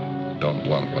don't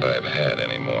want what I've had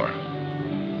anymore.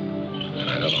 And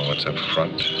I don't know what's up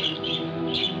front.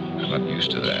 I'm not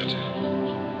used to that.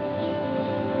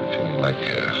 I'm feeling like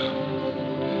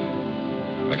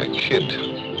a kid,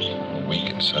 weak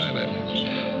inside.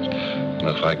 And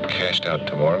if I cashed out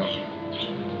tomorrow,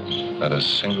 not a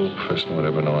single person would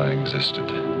ever know I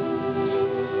existed.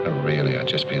 Really, I'd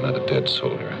just be another dead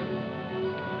soldier.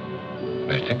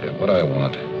 I think that what I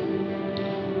want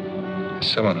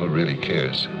is someone who really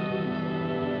cares.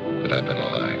 that I've been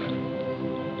alive.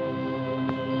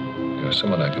 You're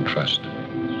someone I can trust.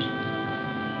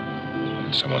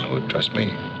 And someone who would trust me.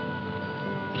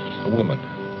 A woman.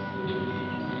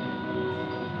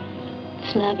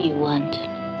 It's love you want.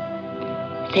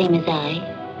 Same as I.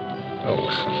 Oh,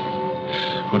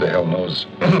 who the hell knows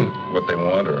what they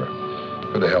want, or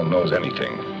who the hell knows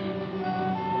anything?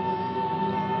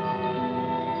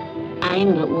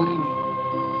 I'm but one.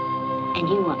 And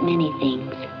you want many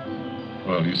things.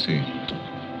 Well, you see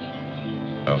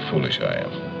how foolish I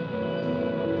am.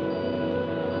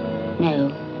 No.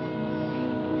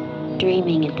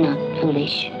 Dreaming is not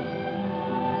foolish.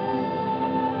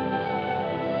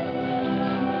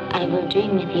 I will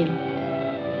dream with you.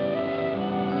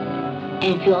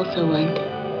 And if you also want,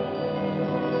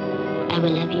 I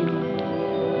will love you.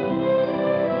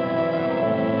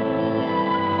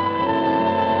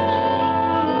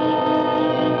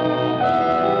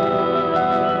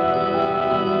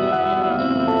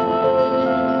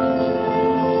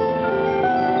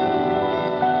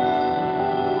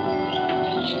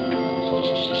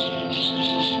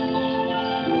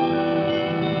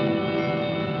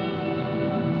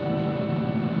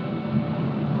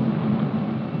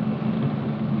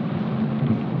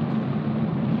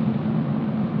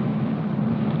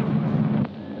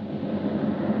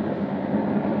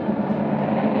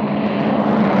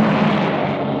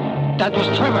 That was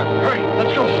Trevor. Hurry,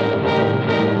 let's go.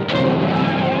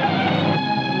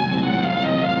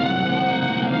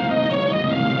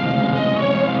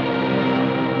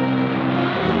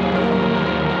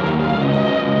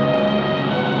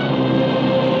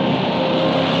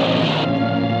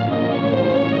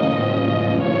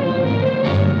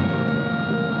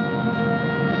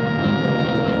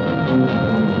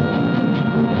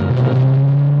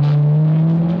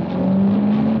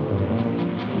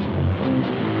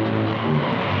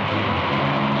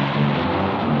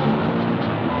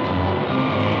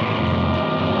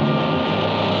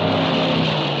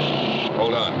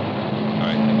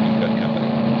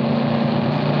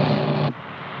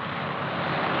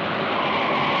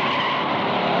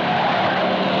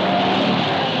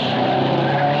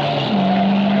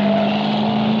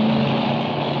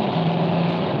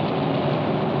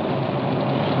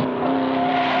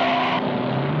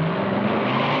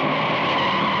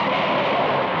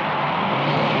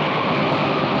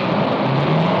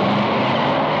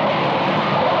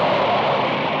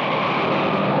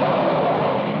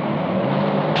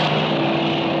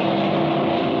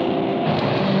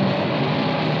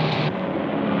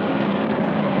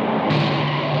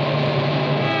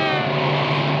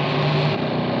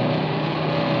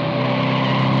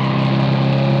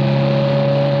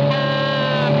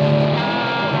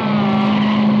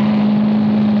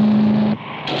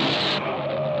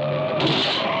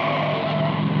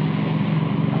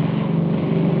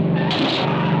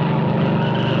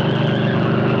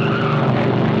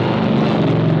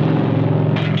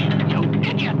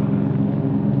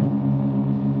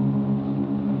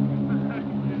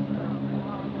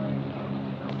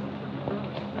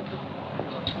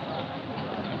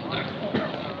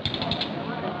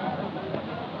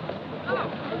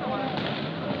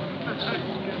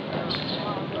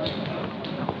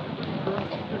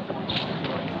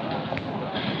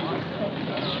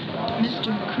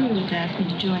 Asked me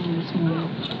to join you this morning.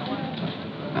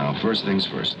 Now, first things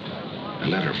first. A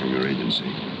letter from your agency.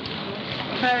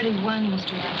 Priority 1,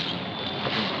 Mr. Lassiter.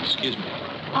 Excuse me.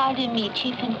 Pardon me,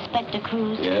 Chief Inspector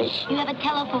Cruz. Yes? You have a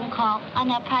telephone call on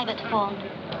our private phone.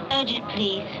 Urgent,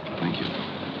 please. Thank you.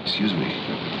 Excuse me.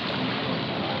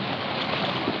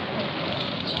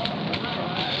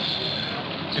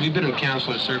 Have you been in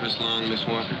consular service long, Miss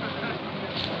Walker?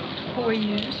 4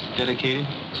 years. Dedicated?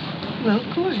 Well,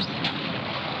 of course.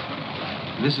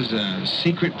 This is a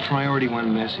secret priority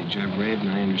 1 message I've read and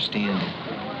I understand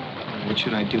it. What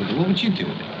should I do with it? What would you do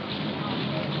with it?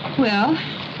 Well,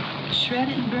 shred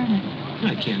it and burn it.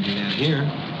 I can't do that here.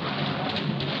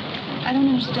 I don't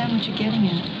understand what you're getting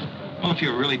at. Well, if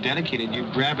you were really dedicated,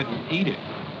 you'd grab it and eat it.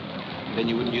 Then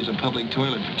you wouldn't use a public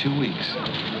toilet for 2 weeks.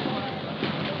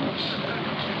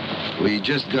 We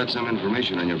just got some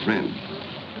information on your friend.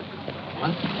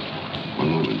 What? One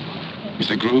moment.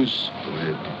 Mr. Cruz? Go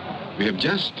ahead. We have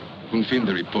just confirmed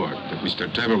the report that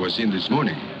Mr. Trevor was seen this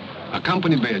morning,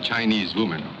 accompanied by a Chinese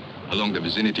woman along the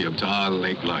vicinity of Taal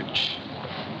Lake Lodge.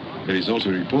 There is also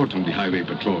a report from the Highway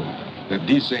Patrol that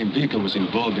this same vehicle was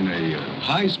involved in a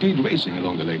high-speed racing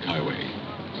along the Lake Highway.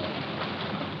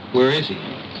 Where is he?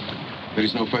 There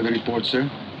is no further report, sir,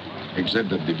 except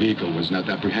that the vehicle was not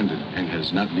apprehended and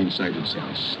has not been sighted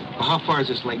since. Well, how far is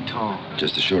this lake tall?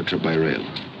 Just a short trip by rail.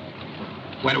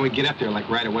 Why don't we get up there, like,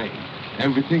 right away?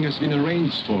 Everything has been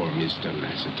arranged for, Mr.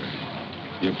 Lassiter.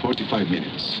 You have 45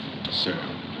 minutes, sir.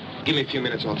 Give me a few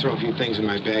minutes. I'll throw a few things in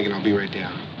my bag and I'll be right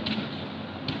down.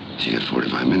 You got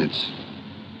 45 minutes.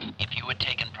 If you had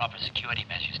taken proper security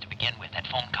measures to begin with, that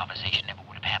phone conversation never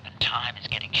would have happened. Time is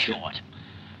getting short.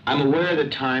 I'm aware of the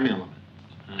time element.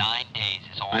 9 days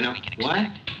is all I know. we can What?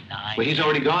 expect. 9 Well, he's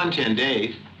already gone 10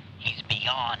 days. He's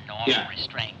beyond normal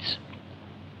restraints.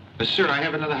 But, sir, I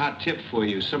have another hot tip for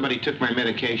you. Somebody took my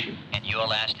medication. And your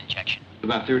last injection?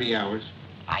 About 30 hours.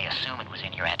 I assume it was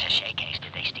in your attaché case.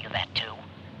 Did they steal that too?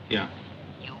 Yeah.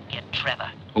 You get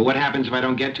Trevor. Well, what happens if I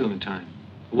don't get to him in time?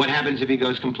 What happens if he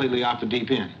goes completely off the deep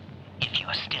end? If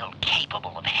you're still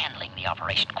capable of handling the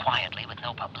operation quietly with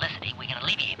no publicity, we can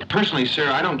alleviate the... Personally, sir,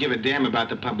 I don't give a damn about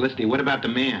the publicity. What about the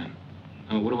man?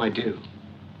 What do I do?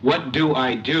 What do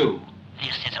I do?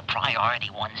 This is a priority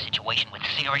 1 situation with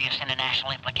serious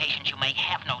international implications. You may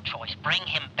have no choice. Bring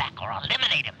him back or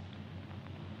eliminate him.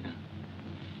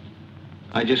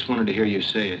 I just wanted to hear you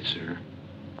say it, sir.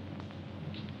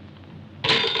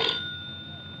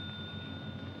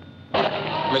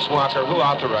 Miss Walker, who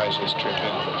authorized this trip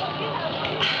in?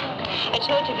 I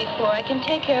told you before, I can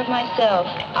take care of myself.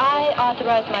 I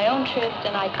authorize my own trips,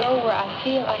 and I go where I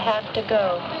feel I have to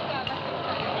go.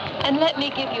 And let me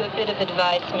give you a bit of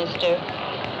advice, mister.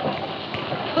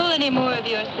 Pull any more of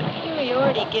your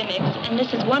superiority gimmicks, and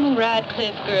this is one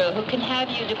Radcliffe girl who can have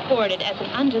you deported as an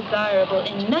undesirable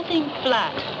in nothing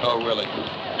flat. Oh, really?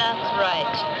 That's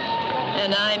right.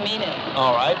 And I mean it.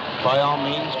 All right. By all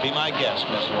means, be my guest,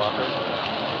 Miss Walker.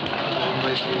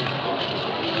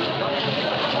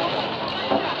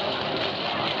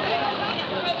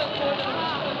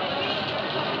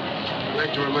 I'd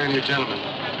like to remind you, gentlemen,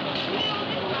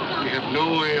 we have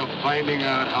no way of finding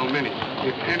out how many,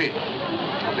 if any,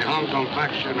 of the Hong Kong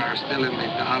faction are still in the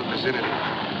Taal vicinity.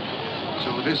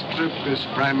 So this trip is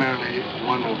primarily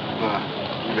one of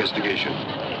investigation.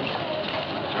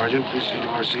 Sergeant, please see to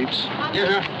our seats. Yes,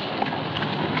 sir.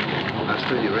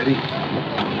 Lester, you ready?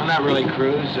 I'm not really,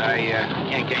 Cruz. I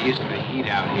can't get used to the heat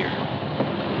out here.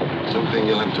 Something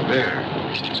you'll have to bear.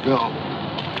 Let's go.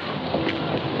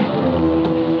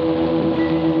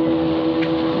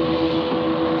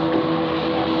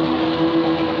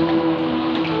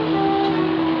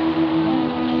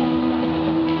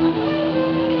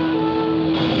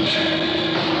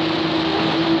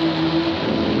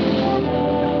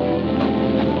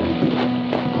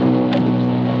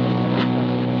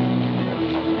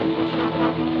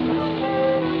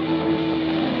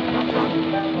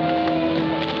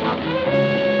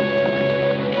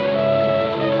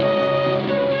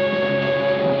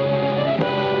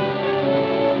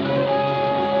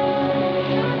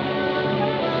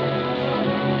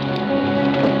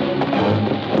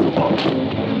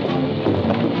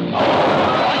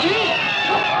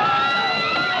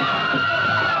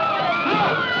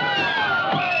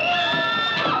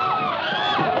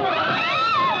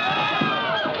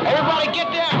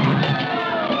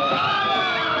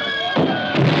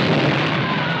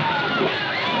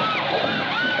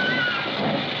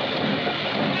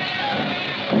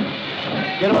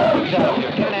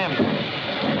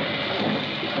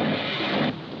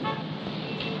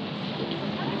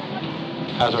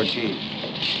 How's our chief?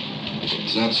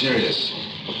 It's not serious.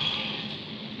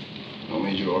 No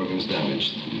major organs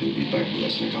damaged. He'll be back in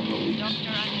less than a couple of weeks. Dr.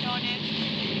 Antonis,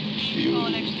 please You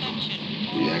call extension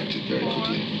reacted very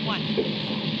quickly.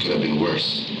 441. Could have been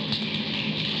worse.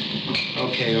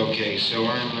 Okay, so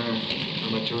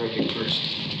I'm a terrific person.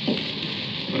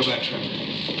 What about Trevor?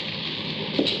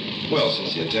 Well,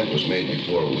 since the attempt was made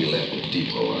before we left the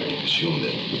depot, I assume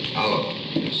that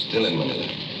Alok is still in Manila.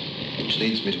 Which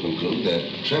leads me to conclude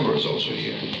that Trevor is also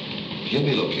here. He'll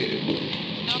be located.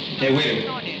 Hey, wait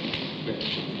a minute.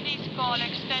 Please call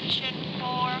extension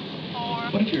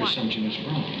 441. What if your assumption is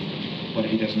wrong? What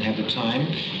if he doesn't have the time?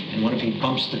 And what if he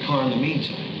bumps the car in the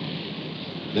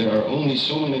meantime? There are only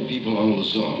so many people on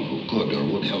Luzon who could or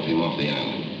would help him off the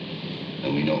island.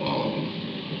 And we know all of them.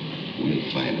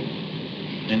 We'll find them.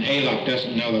 And Alok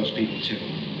doesn't know those people, too.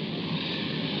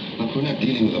 But we're not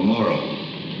dealing with a moron.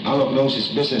 Alok knows his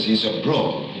business. He's a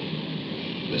pro.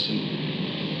 Listen,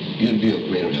 you'd be of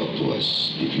greater help to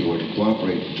us if you were to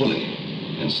cooperate fully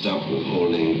and stop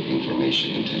withholding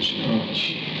information intentionally. Oh,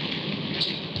 gee.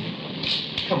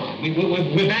 Come on,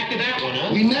 we're back to that one,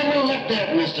 huh? We never let that,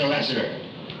 Mr. Lassiter.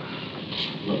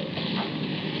 Look,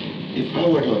 if I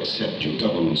were to accept your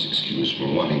government's excuse for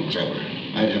wanting Trevor,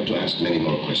 I'd have to ask many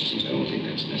more questions. I don't think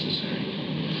that's necessary.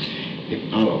 If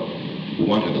Alok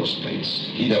wanted those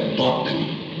plates, he'd have bought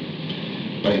them.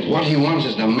 But if what he wants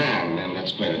is the man, then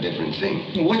that's quite a different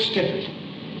thing. What's different?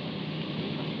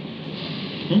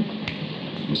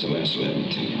 Mr. Lassiter, let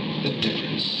me tell you, the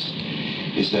difference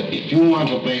is that if you want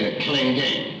to play the killing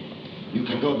game, you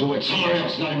can go do it somewhere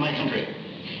else, not in my country.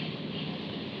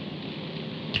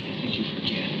 I think you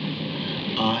forget.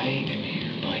 I am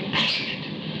here by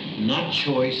accident, not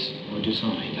choice or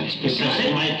design. That's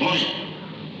precisely my point.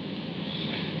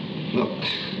 Look,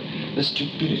 the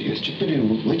stupidity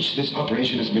with which this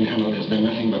operation has been handled has done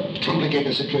nothing but complicate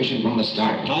the situation from the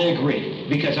start. I agree,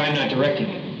 because I'm not directing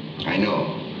it. I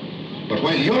know. But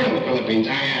while you're in the Philippines,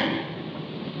 I am.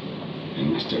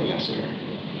 And Mr. Lassiter,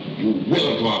 you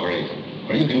will cooperate,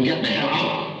 or you can get the hell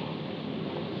out.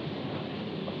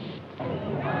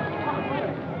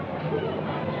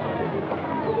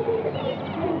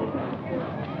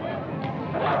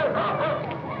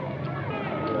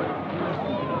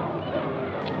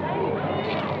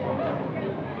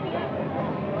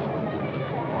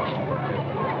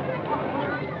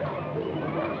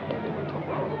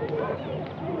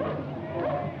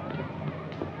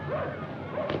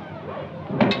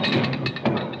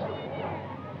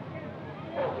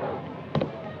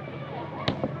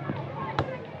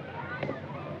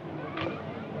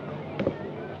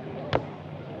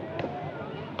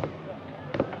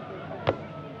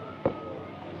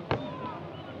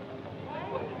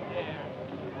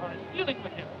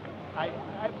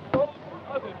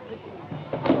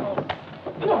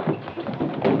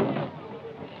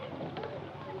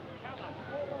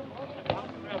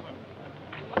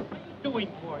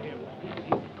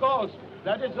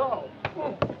 That is all.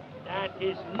 That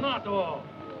is not all.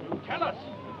 You tell us.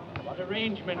 What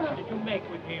arrangements did you make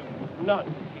with him?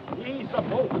 None. He's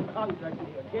supposed to contact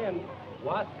me again.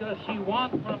 What does he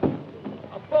want from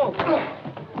a boat?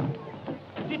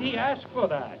 Did he ask for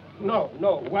that? No.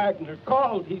 Wagner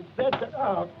called. He said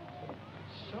that.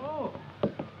 So.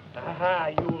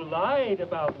 You lied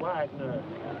about Wagner.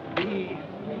 Please,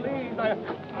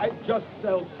 I just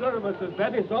sell services,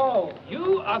 that is all.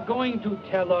 You are going to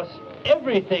tell us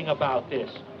everything about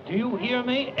this. Do you hear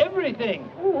me? Everything.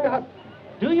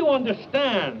 Do you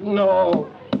understand? No,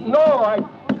 I...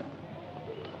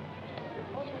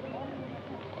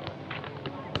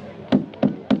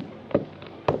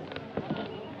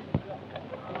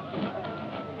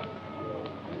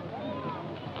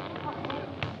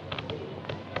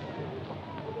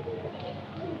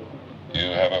 You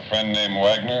have a friend named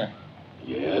Wagner?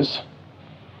 Yes?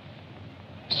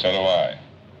 So do I.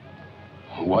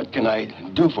 What can I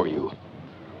do for you?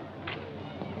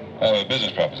 I have a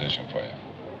business proposition for you.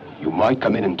 You might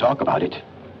come in and talk about it.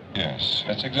 Yes,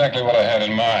 that's exactly what I had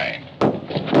in mind.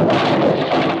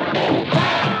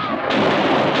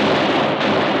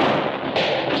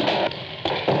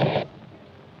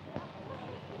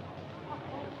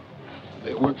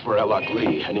 They work for Alok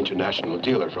Lee, an international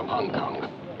dealer from Hong Kong.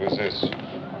 Who's this?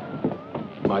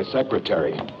 My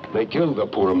secretary. They killed the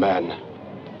poor man.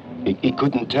 He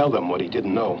couldn't tell them what he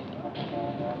didn't know.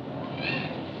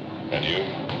 And you?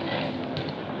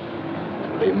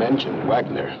 They mentioned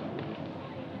Wagner.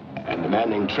 And a man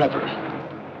named Trevor.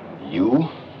 You?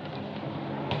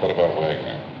 What about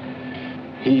Wagner?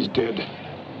 He's dead.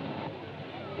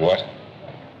 What?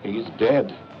 He's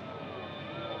dead.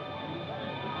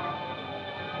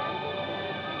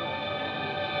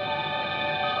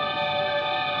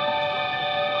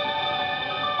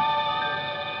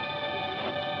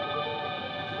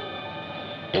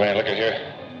 You want to look at here?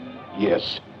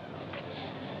 Yes.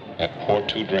 And pour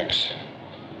 2 drinks.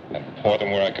 And pour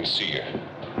them where I can see you.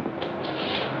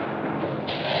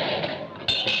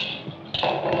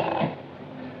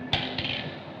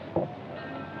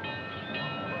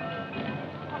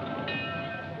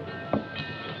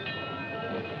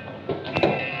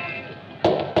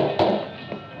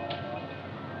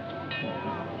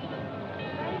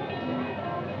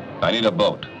 I need a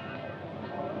boat.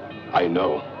 I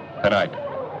know. Tonight.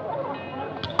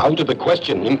 Out of the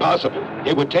question. Impossible.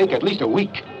 It would take at least a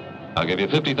week. I'll give you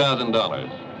 $50,000.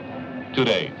 2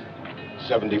 days.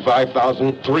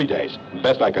 75,000, 3 days.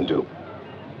 Best I can do.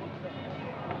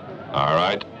 All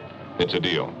right. It's a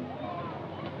deal.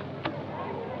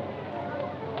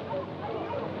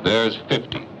 There's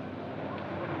 50.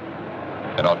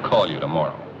 And I'll call you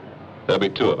tomorrow. There'll be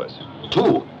 2 of us.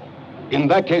 2? In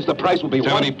that case, the price will be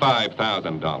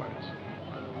 $75,000.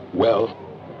 Well,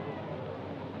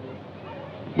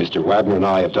 Mr. Wagner and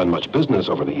I have done much business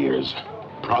over the years.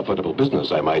 Profitable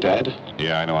business, I might add.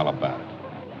 Yeah, I know all about it.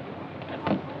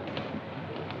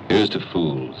 Here's to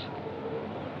fools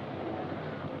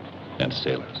and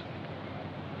sailors.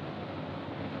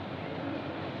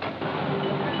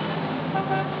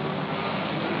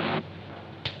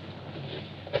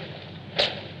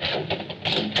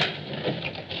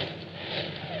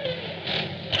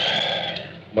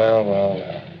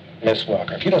 Well, Miss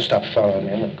Walker, if you don't stop following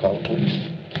me, I'm going to call the police.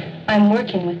 I'm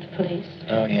working with the police.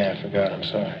 Oh, yeah, I forgot. I'm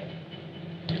sorry.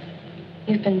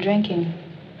 You've been drinking.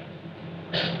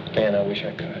 Man, I wish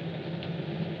I could.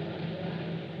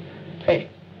 Hey,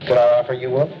 could I offer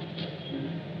you up?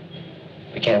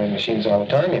 We can't have machines all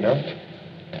the time, you know.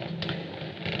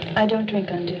 I don't drink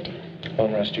on duty.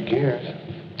 Won't rust your gears.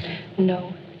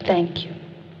 No, thank you.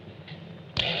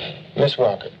 Miss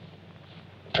Walker,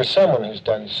 for someone who's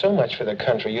done so much for the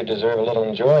country, you deserve a little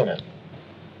enjoyment.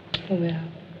 Well,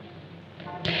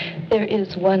 there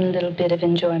is one little bit of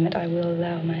enjoyment I will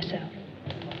allow myself.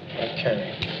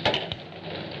 Okay.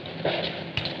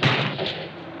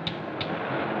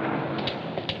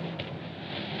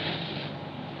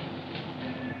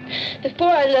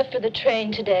 Before I left for the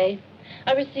train today,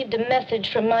 I received a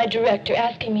message from my director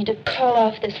asking me to call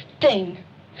off this thing.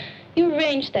 You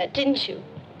arranged that, didn't you?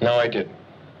 No, I didn't.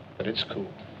 But it's cool.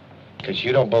 Because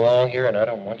you don't belong here, and I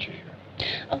don't want you here.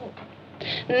 Oh,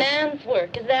 man's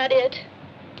work, is that it?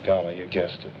 Golly, you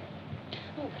guessed it.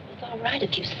 Oh, that was all right a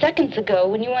few seconds ago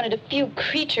when you wanted a few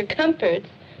creature comforts.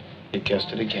 You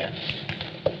guessed it again.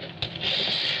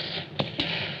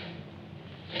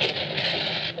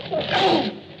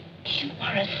 Oh, you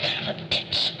are a son of a bitch.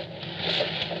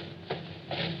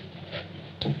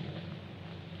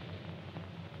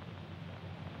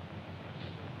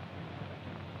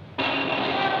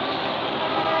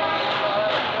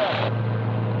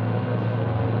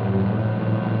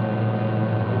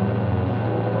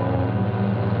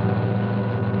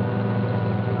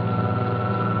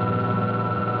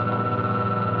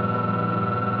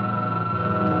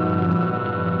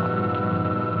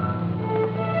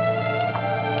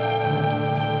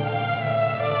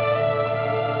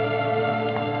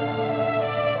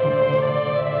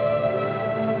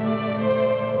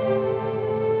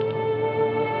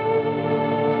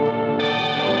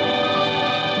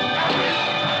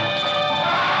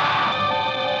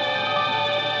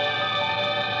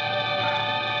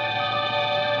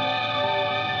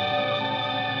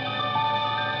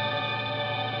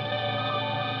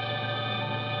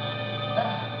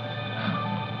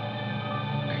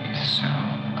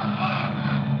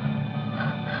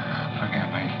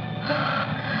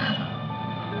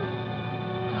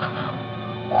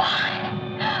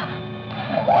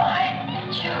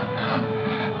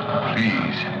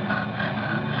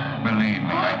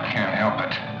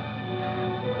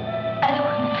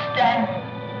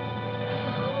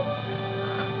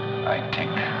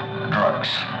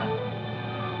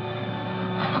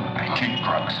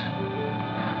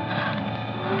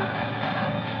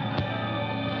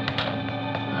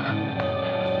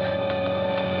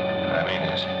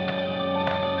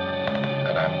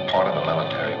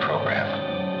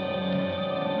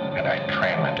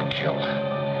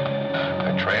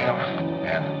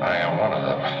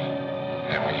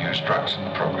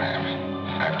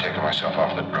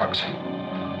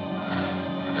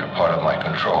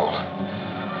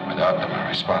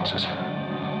 Responses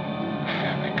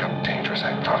have become dangerous.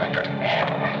 I thought I could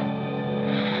handle it.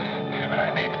 But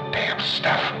I need the damn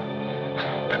stuff.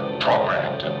 Been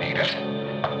programmed to need it.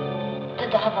 The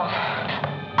Dava.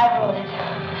 I wrote it.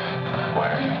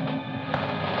 Where?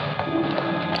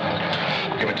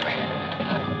 Give it to me.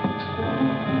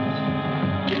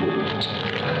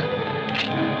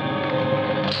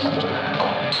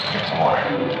 Get some water.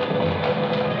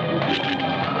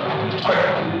 Quick.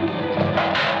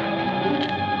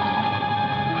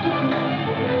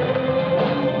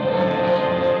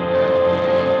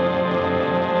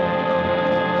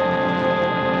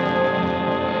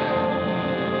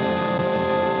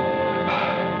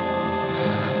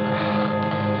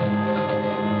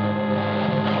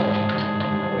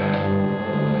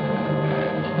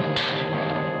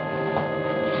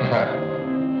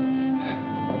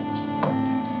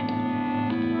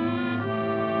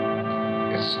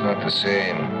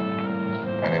 Same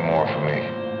anymore for me.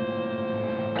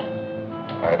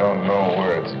 I don't know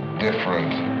where it's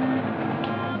different,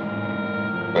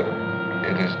 but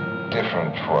it is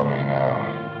different for me now.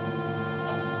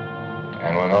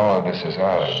 And when all of this is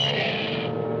out of me...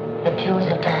 The pills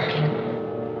are talking.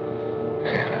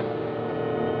 Yeah.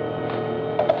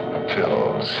 The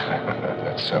pills.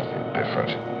 That's something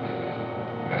different.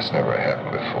 That's never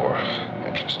happened before.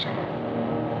 Interesting.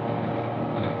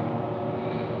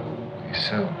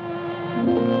 So,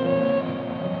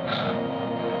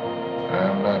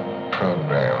 I'm not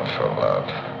programmed for love.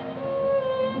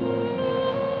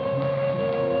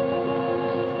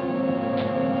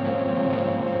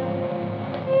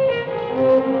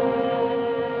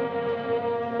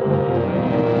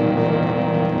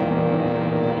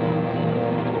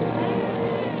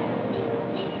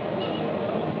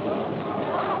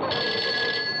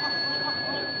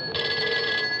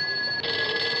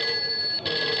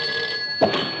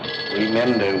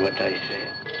 Remember what I said.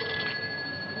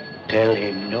 Tell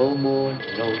him no more,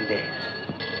 no less.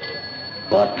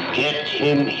 But get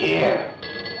him here.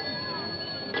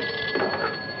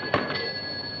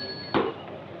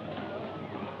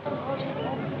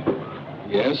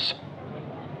 Yes?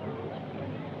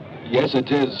 Yes,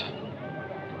 it is.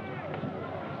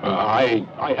 I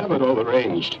have it all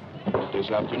arranged this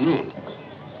afternoon.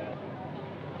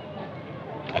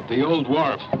 At the old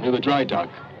wharf near the dry dock,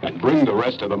 and bring the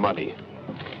rest of the money.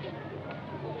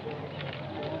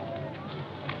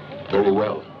 Very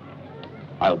well.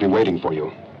 I'll be waiting for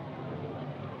you.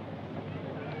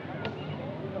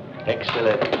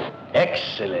 Excellent.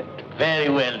 Excellent. Very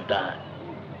well done.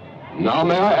 Now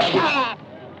may I have it?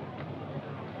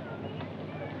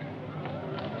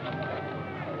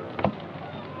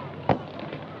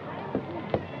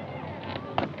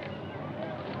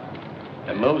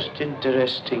 A most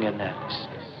interesting analysis.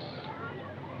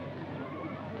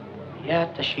 The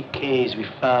attaché case we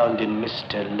found in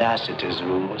Mr. Lassiter's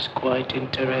room was quite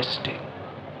interesting.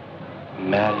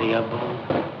 Malleable,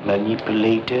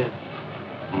 manipulative,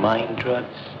 mind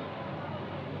drugs.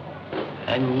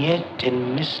 And yet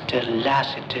in Mr.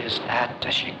 Lassiter's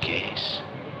attaché case.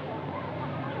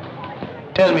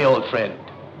 Tell me, old friend,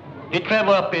 did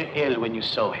Trevor appear ill when you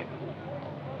saw him?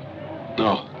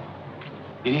 No.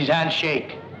 Did his hand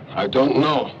shake? I don't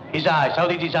know. His eyes, how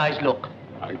did his eyes look?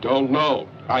 I don't know.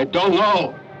 I don't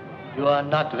know. You are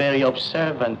not very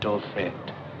observant, old friend.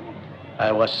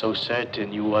 I was so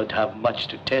certain you would have much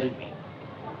to tell me.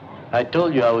 I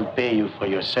told you I would pay you for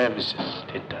your services,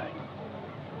 didn't I?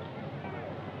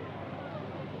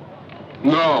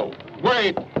 No.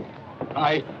 Wait.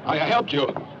 I helped you.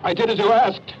 I did as you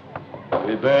asked.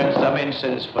 We burned some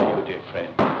incense for you, dear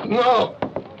friend. No.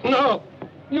 No.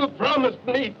 You promised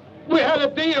me. We had a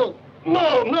deal.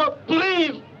 No, no,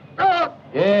 please. Ah!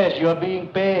 Yes, you're being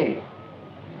paid.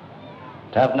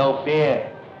 But have no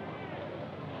fear.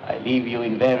 I leave you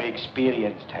in very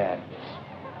experienced hands.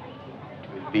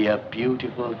 It will be a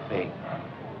beautiful thing.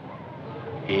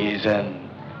 He is an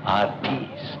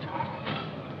artiste.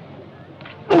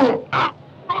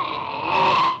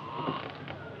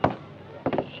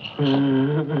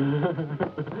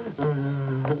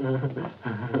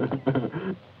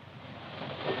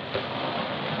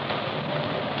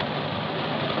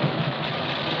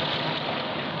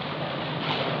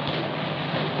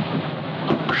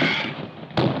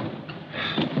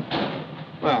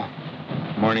 Well,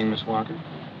 morning, Miss Walker.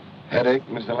 Headache,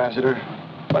 Mr. Lassiter?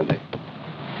 Monday.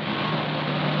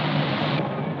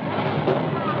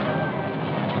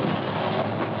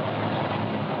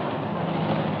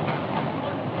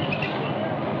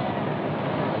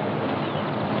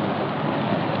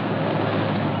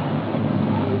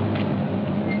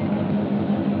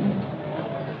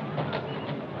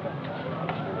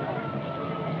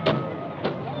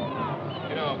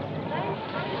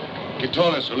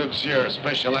 Kitonis, who lives here,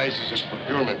 specializes in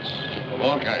procurements of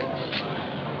all kinds.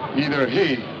 Either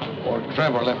he or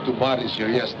Trevor left 2 bodies here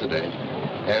yesterday.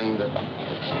 And...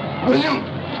 William!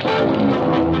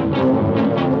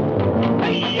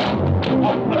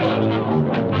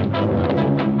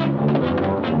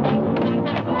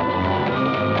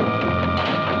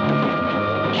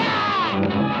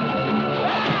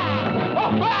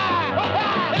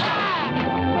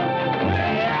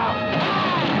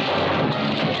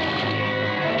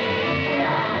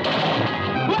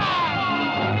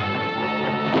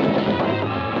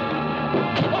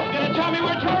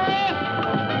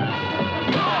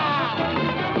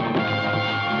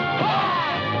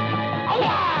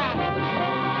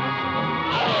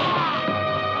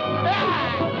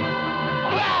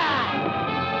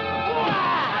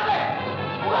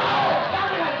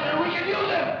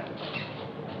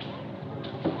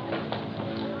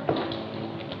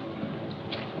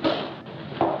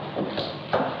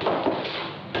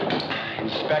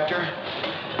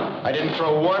 I didn't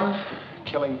throw one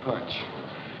killing punch.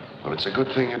 Well, it's a good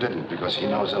thing you didn't, because he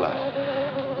knows a lot.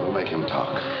 We'll make him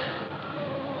talk.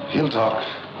 He'll talk.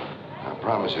 I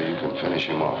promise you can finish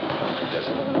him off. He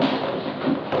doesn't.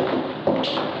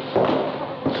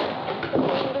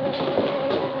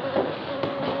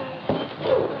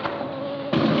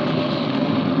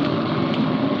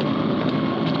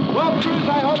 Well, Cruz,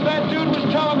 I hope that dude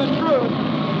was telling the truth.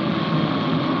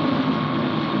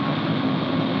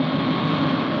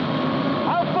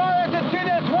 How far is it to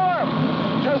this wharf?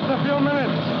 Just a few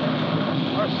minutes.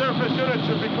 Our surface unit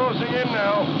should be closing in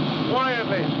now,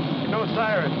 quietly. No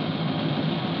sirens.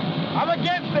 I'm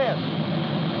against this.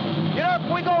 You know,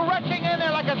 if we go rushing in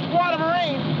there like a squad of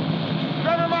Marines,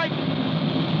 Trevor might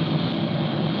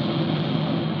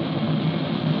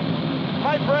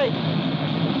break.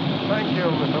 Thank you,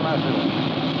 Mr. Lassiter.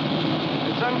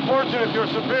 It's unfortunate your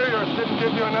superiors didn't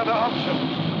give you another option.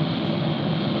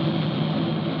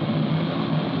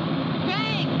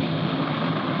 Frank!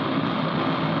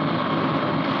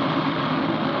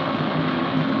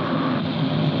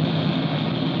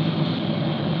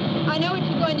 I know what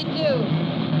you're going to do.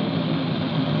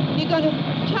 You're going to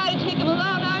try to take him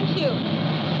along, aren't you?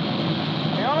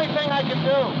 The only thing I can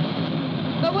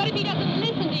do. But what if he doesn't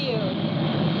listen to you?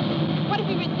 What if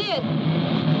he resists?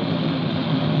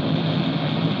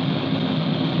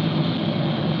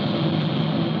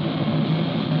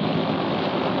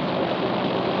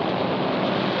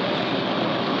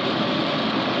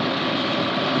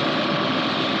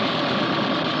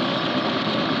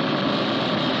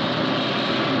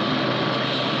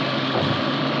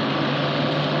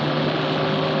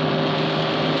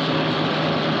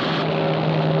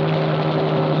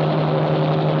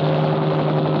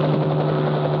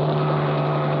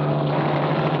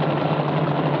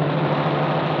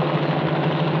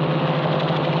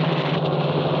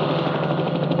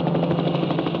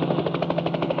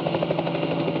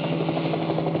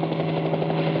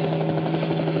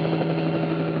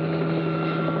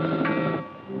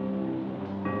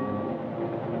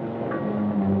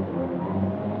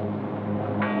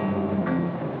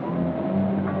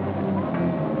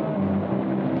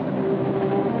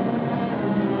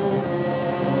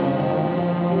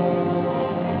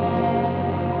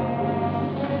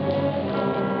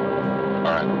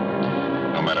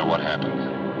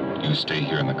 You stay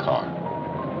here in the car.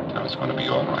 Now, it's going to be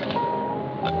all right.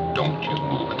 But don't you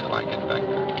move until I get back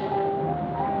there.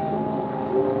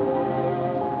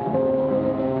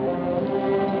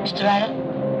 Mr. Ryder?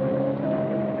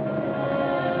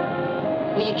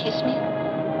 Will you kiss me?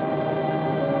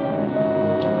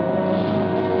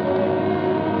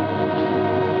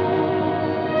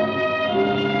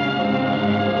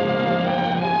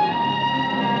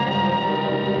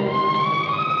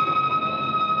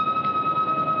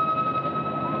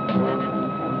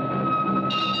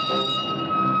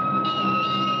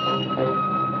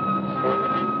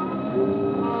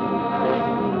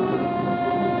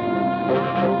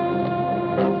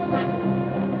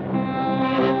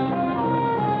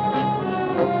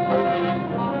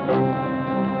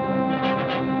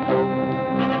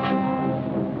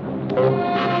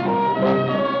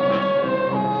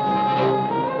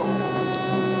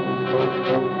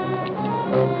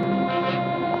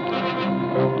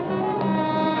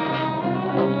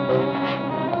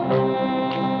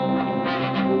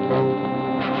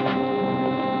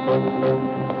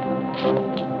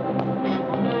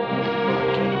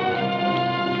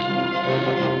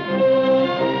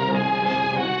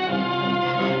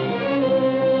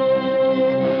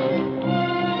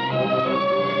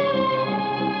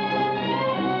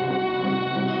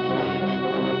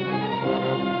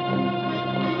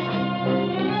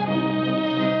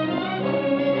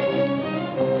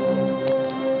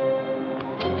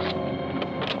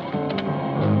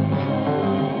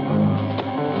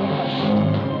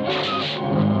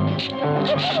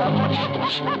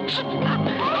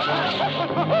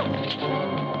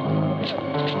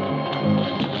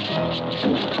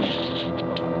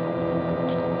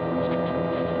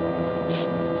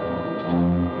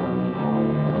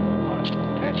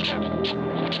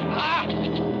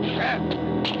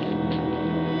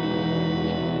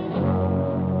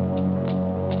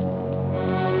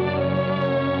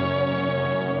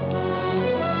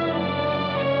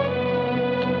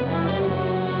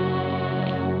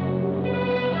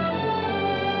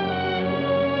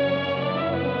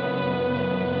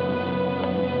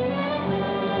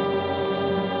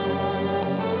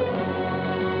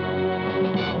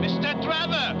 Mr.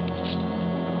 Trevor,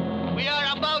 we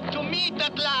are about to meet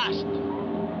at last.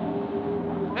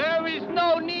 There is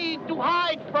no need to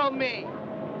hide from me.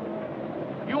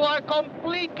 You are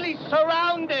completely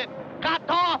surrounded, cut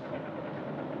off.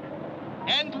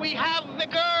 And we have the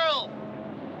girl.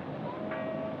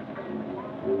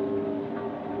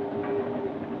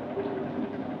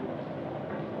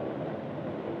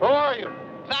 Who are you?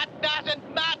 That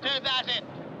doesn't matter, does it?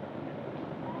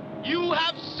 You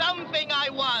have something I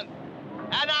want,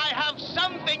 and I have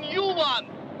something you want.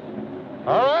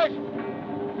 All right.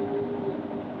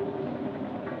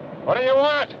 What do you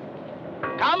want?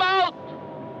 Come out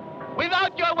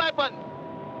without your weapon,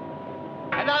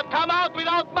 and I'll come out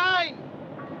without mine.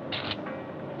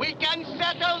 We can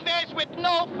settle this with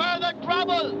no further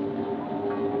trouble.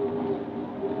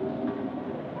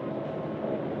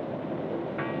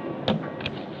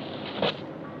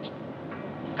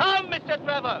 Come, Mr.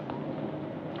 Trevor.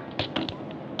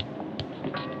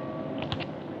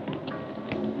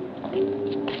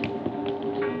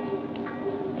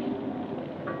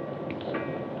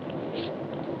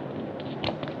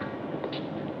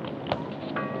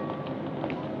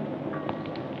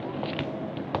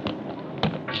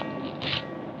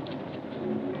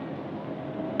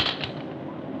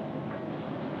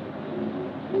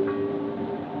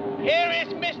 Here is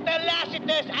Mr.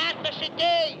 Lassiter's attaché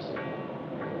case.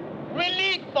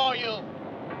 Relief for you.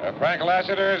 Frank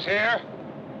Lassiter is here?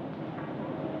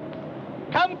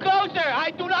 Come closer.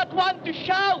 I do not want to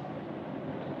shout.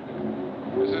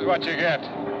 This is what you get.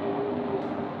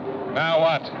 Now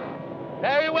what?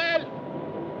 Very well.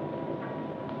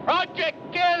 Project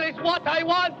Kill is what I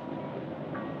want.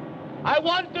 I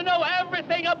want to know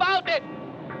everything about it.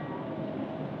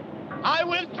 I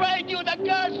will trade you the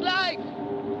girl's life.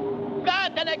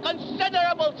 That and a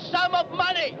considerable sum of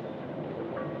money.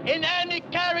 In any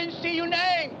currency you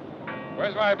name.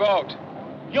 Where's my boat?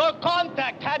 Your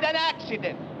contact had an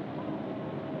accident.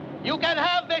 You can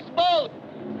have this boat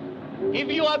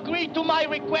if you agree to my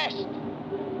request.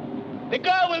 The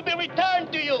girl will be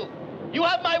returned to you. You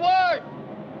have my word.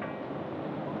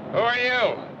 Who are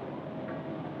you?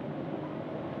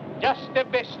 Just a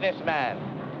businessman.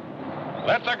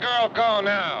 Let the girl go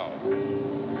now.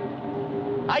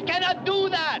 I cannot do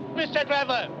that, Mr.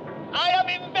 Trevor. I have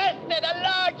invested a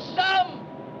large sum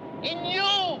in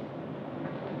you.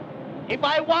 If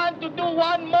I want to do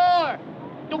one more,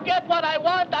 to get what I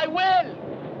want, I will.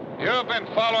 You've been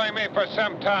following me for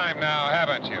some time now,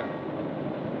 haven't you?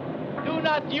 Do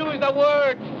not use the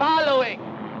word following.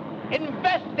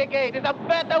 Investigate is a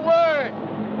better word.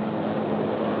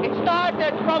 It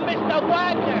started from Mr.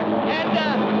 Wagner, and,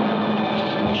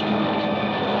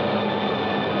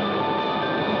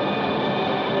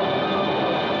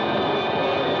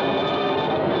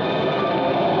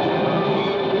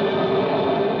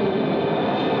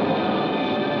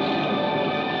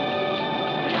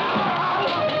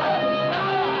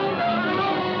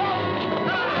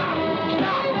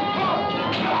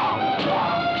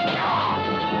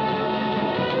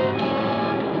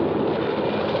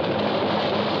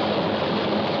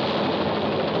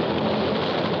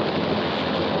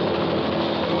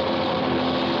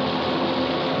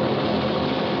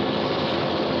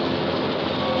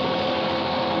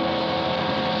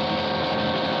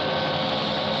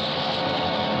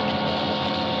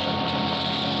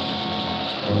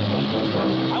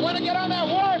 I want to get on that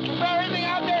wharf before everything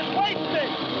out there is wasted.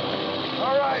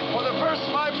 All right, for the first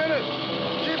 5 minutes,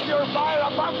 keep your fire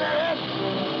above their heads.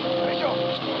 Mitchell,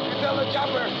 you tell the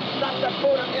chopper, stop that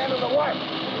boat at the end of the wharf.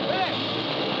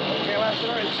 Okay,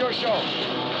 Lassiter, it's your show.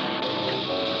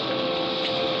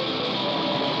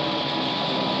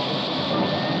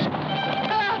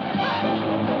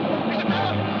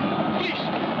 Please,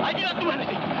 I did not do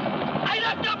anything. I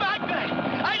left your bag there.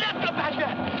 I left your bag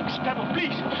there. Mr. Trevor,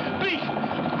 please, please.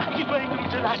 Keep waiting with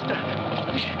Mr. Lassiter.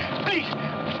 Please.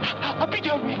 Have pity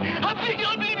on me. Have pity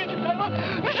on me, Mr. Trevor.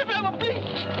 Mr. Trevor, please.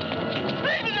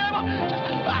 Please, Mr. Trevor.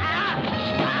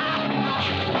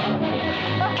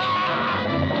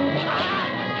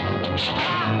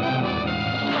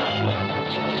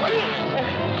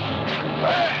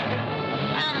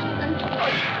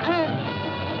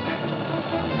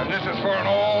 And this is for an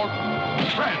old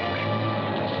friend.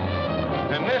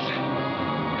 And this is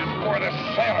for the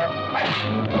sailor.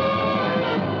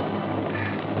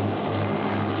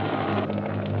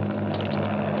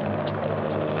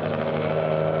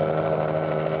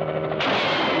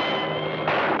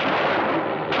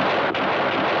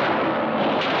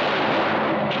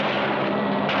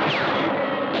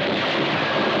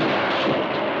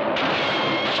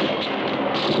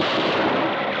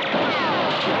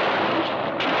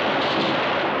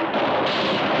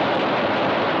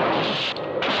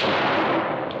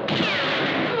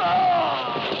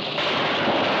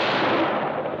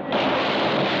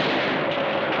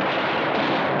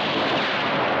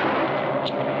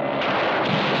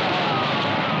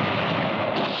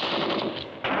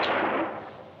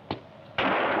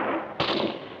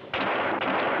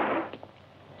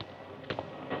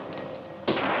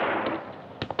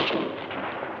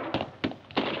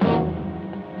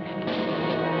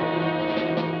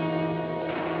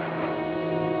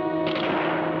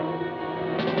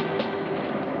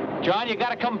 John, you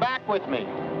gotta come back with me.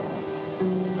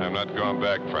 I'm not going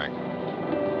back, Frank.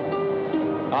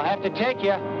 I'll have to take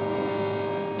you.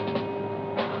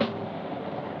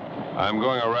 I'm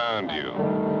going around you.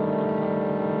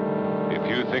 If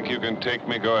you think you can take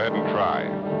me, go ahead and try.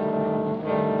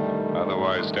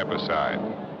 Otherwise, step aside.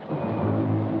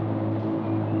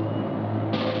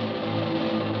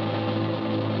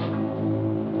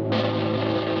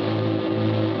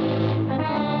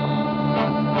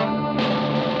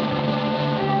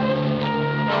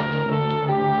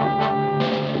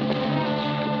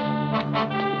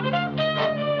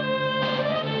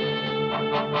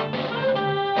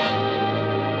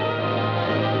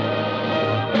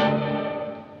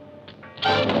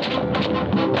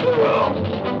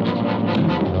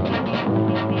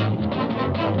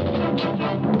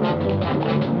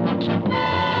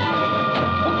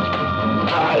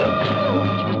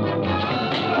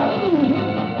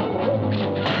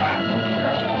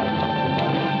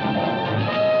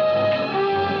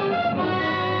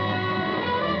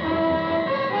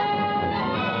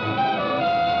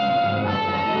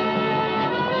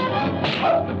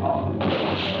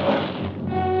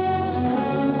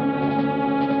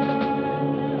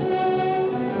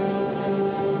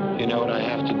 You know what I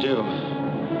have to do.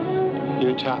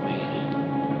 You taught me.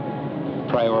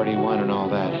 Priority one and all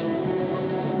that.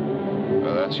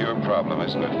 Well, that's your problem,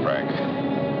 isn't it, Frank?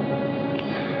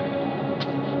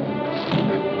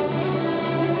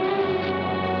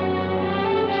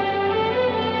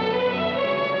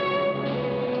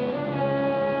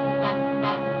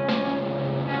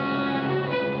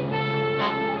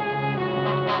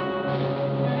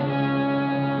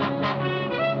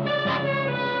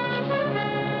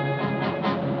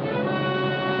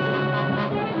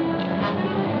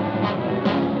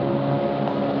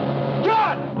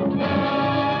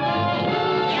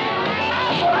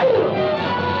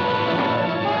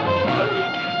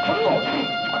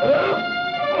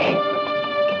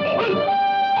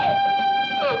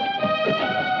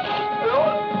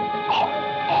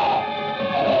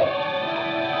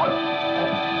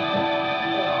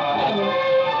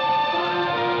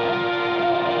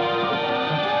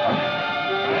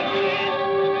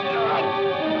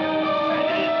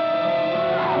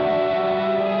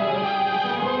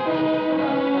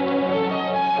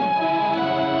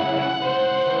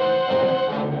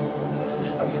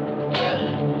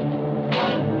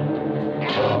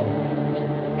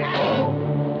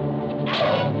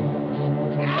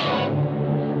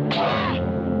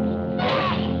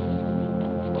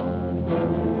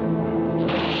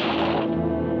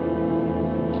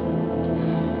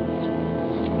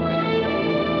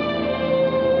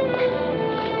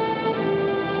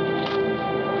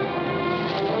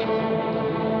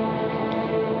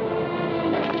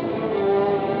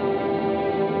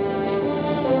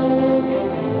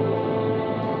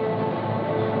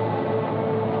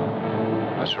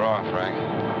 What's wrong, Frank?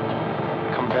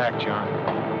 Come back, John.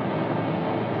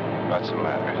 What's the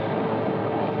matter?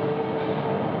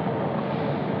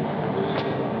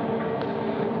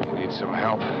 You need some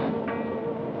help?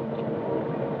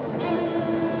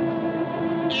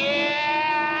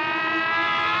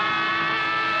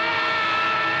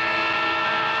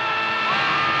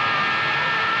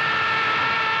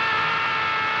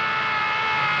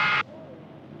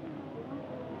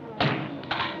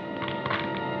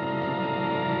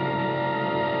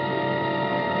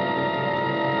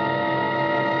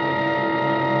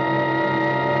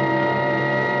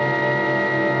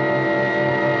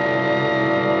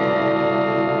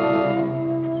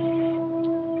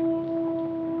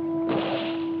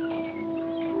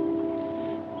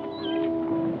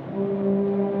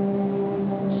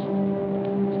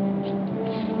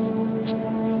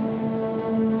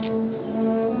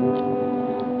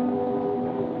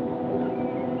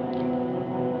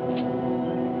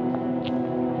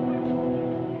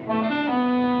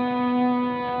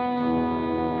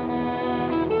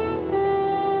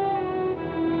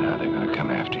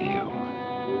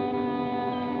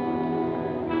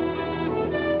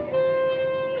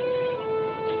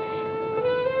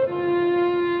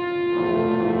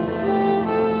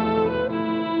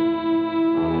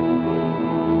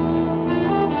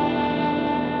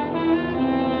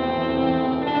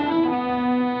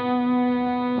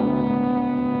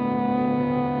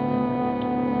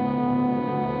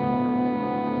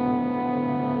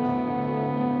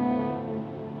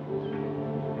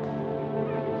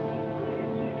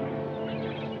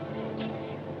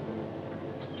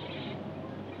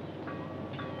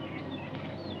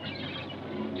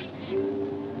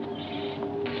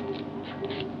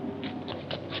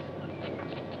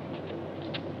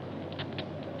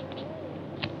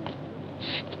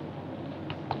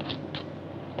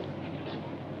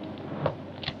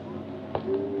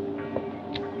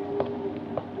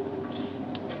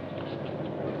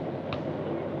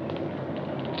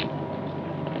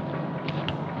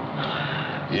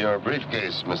 Your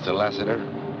briefcase, Mr.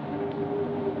 Lassiter.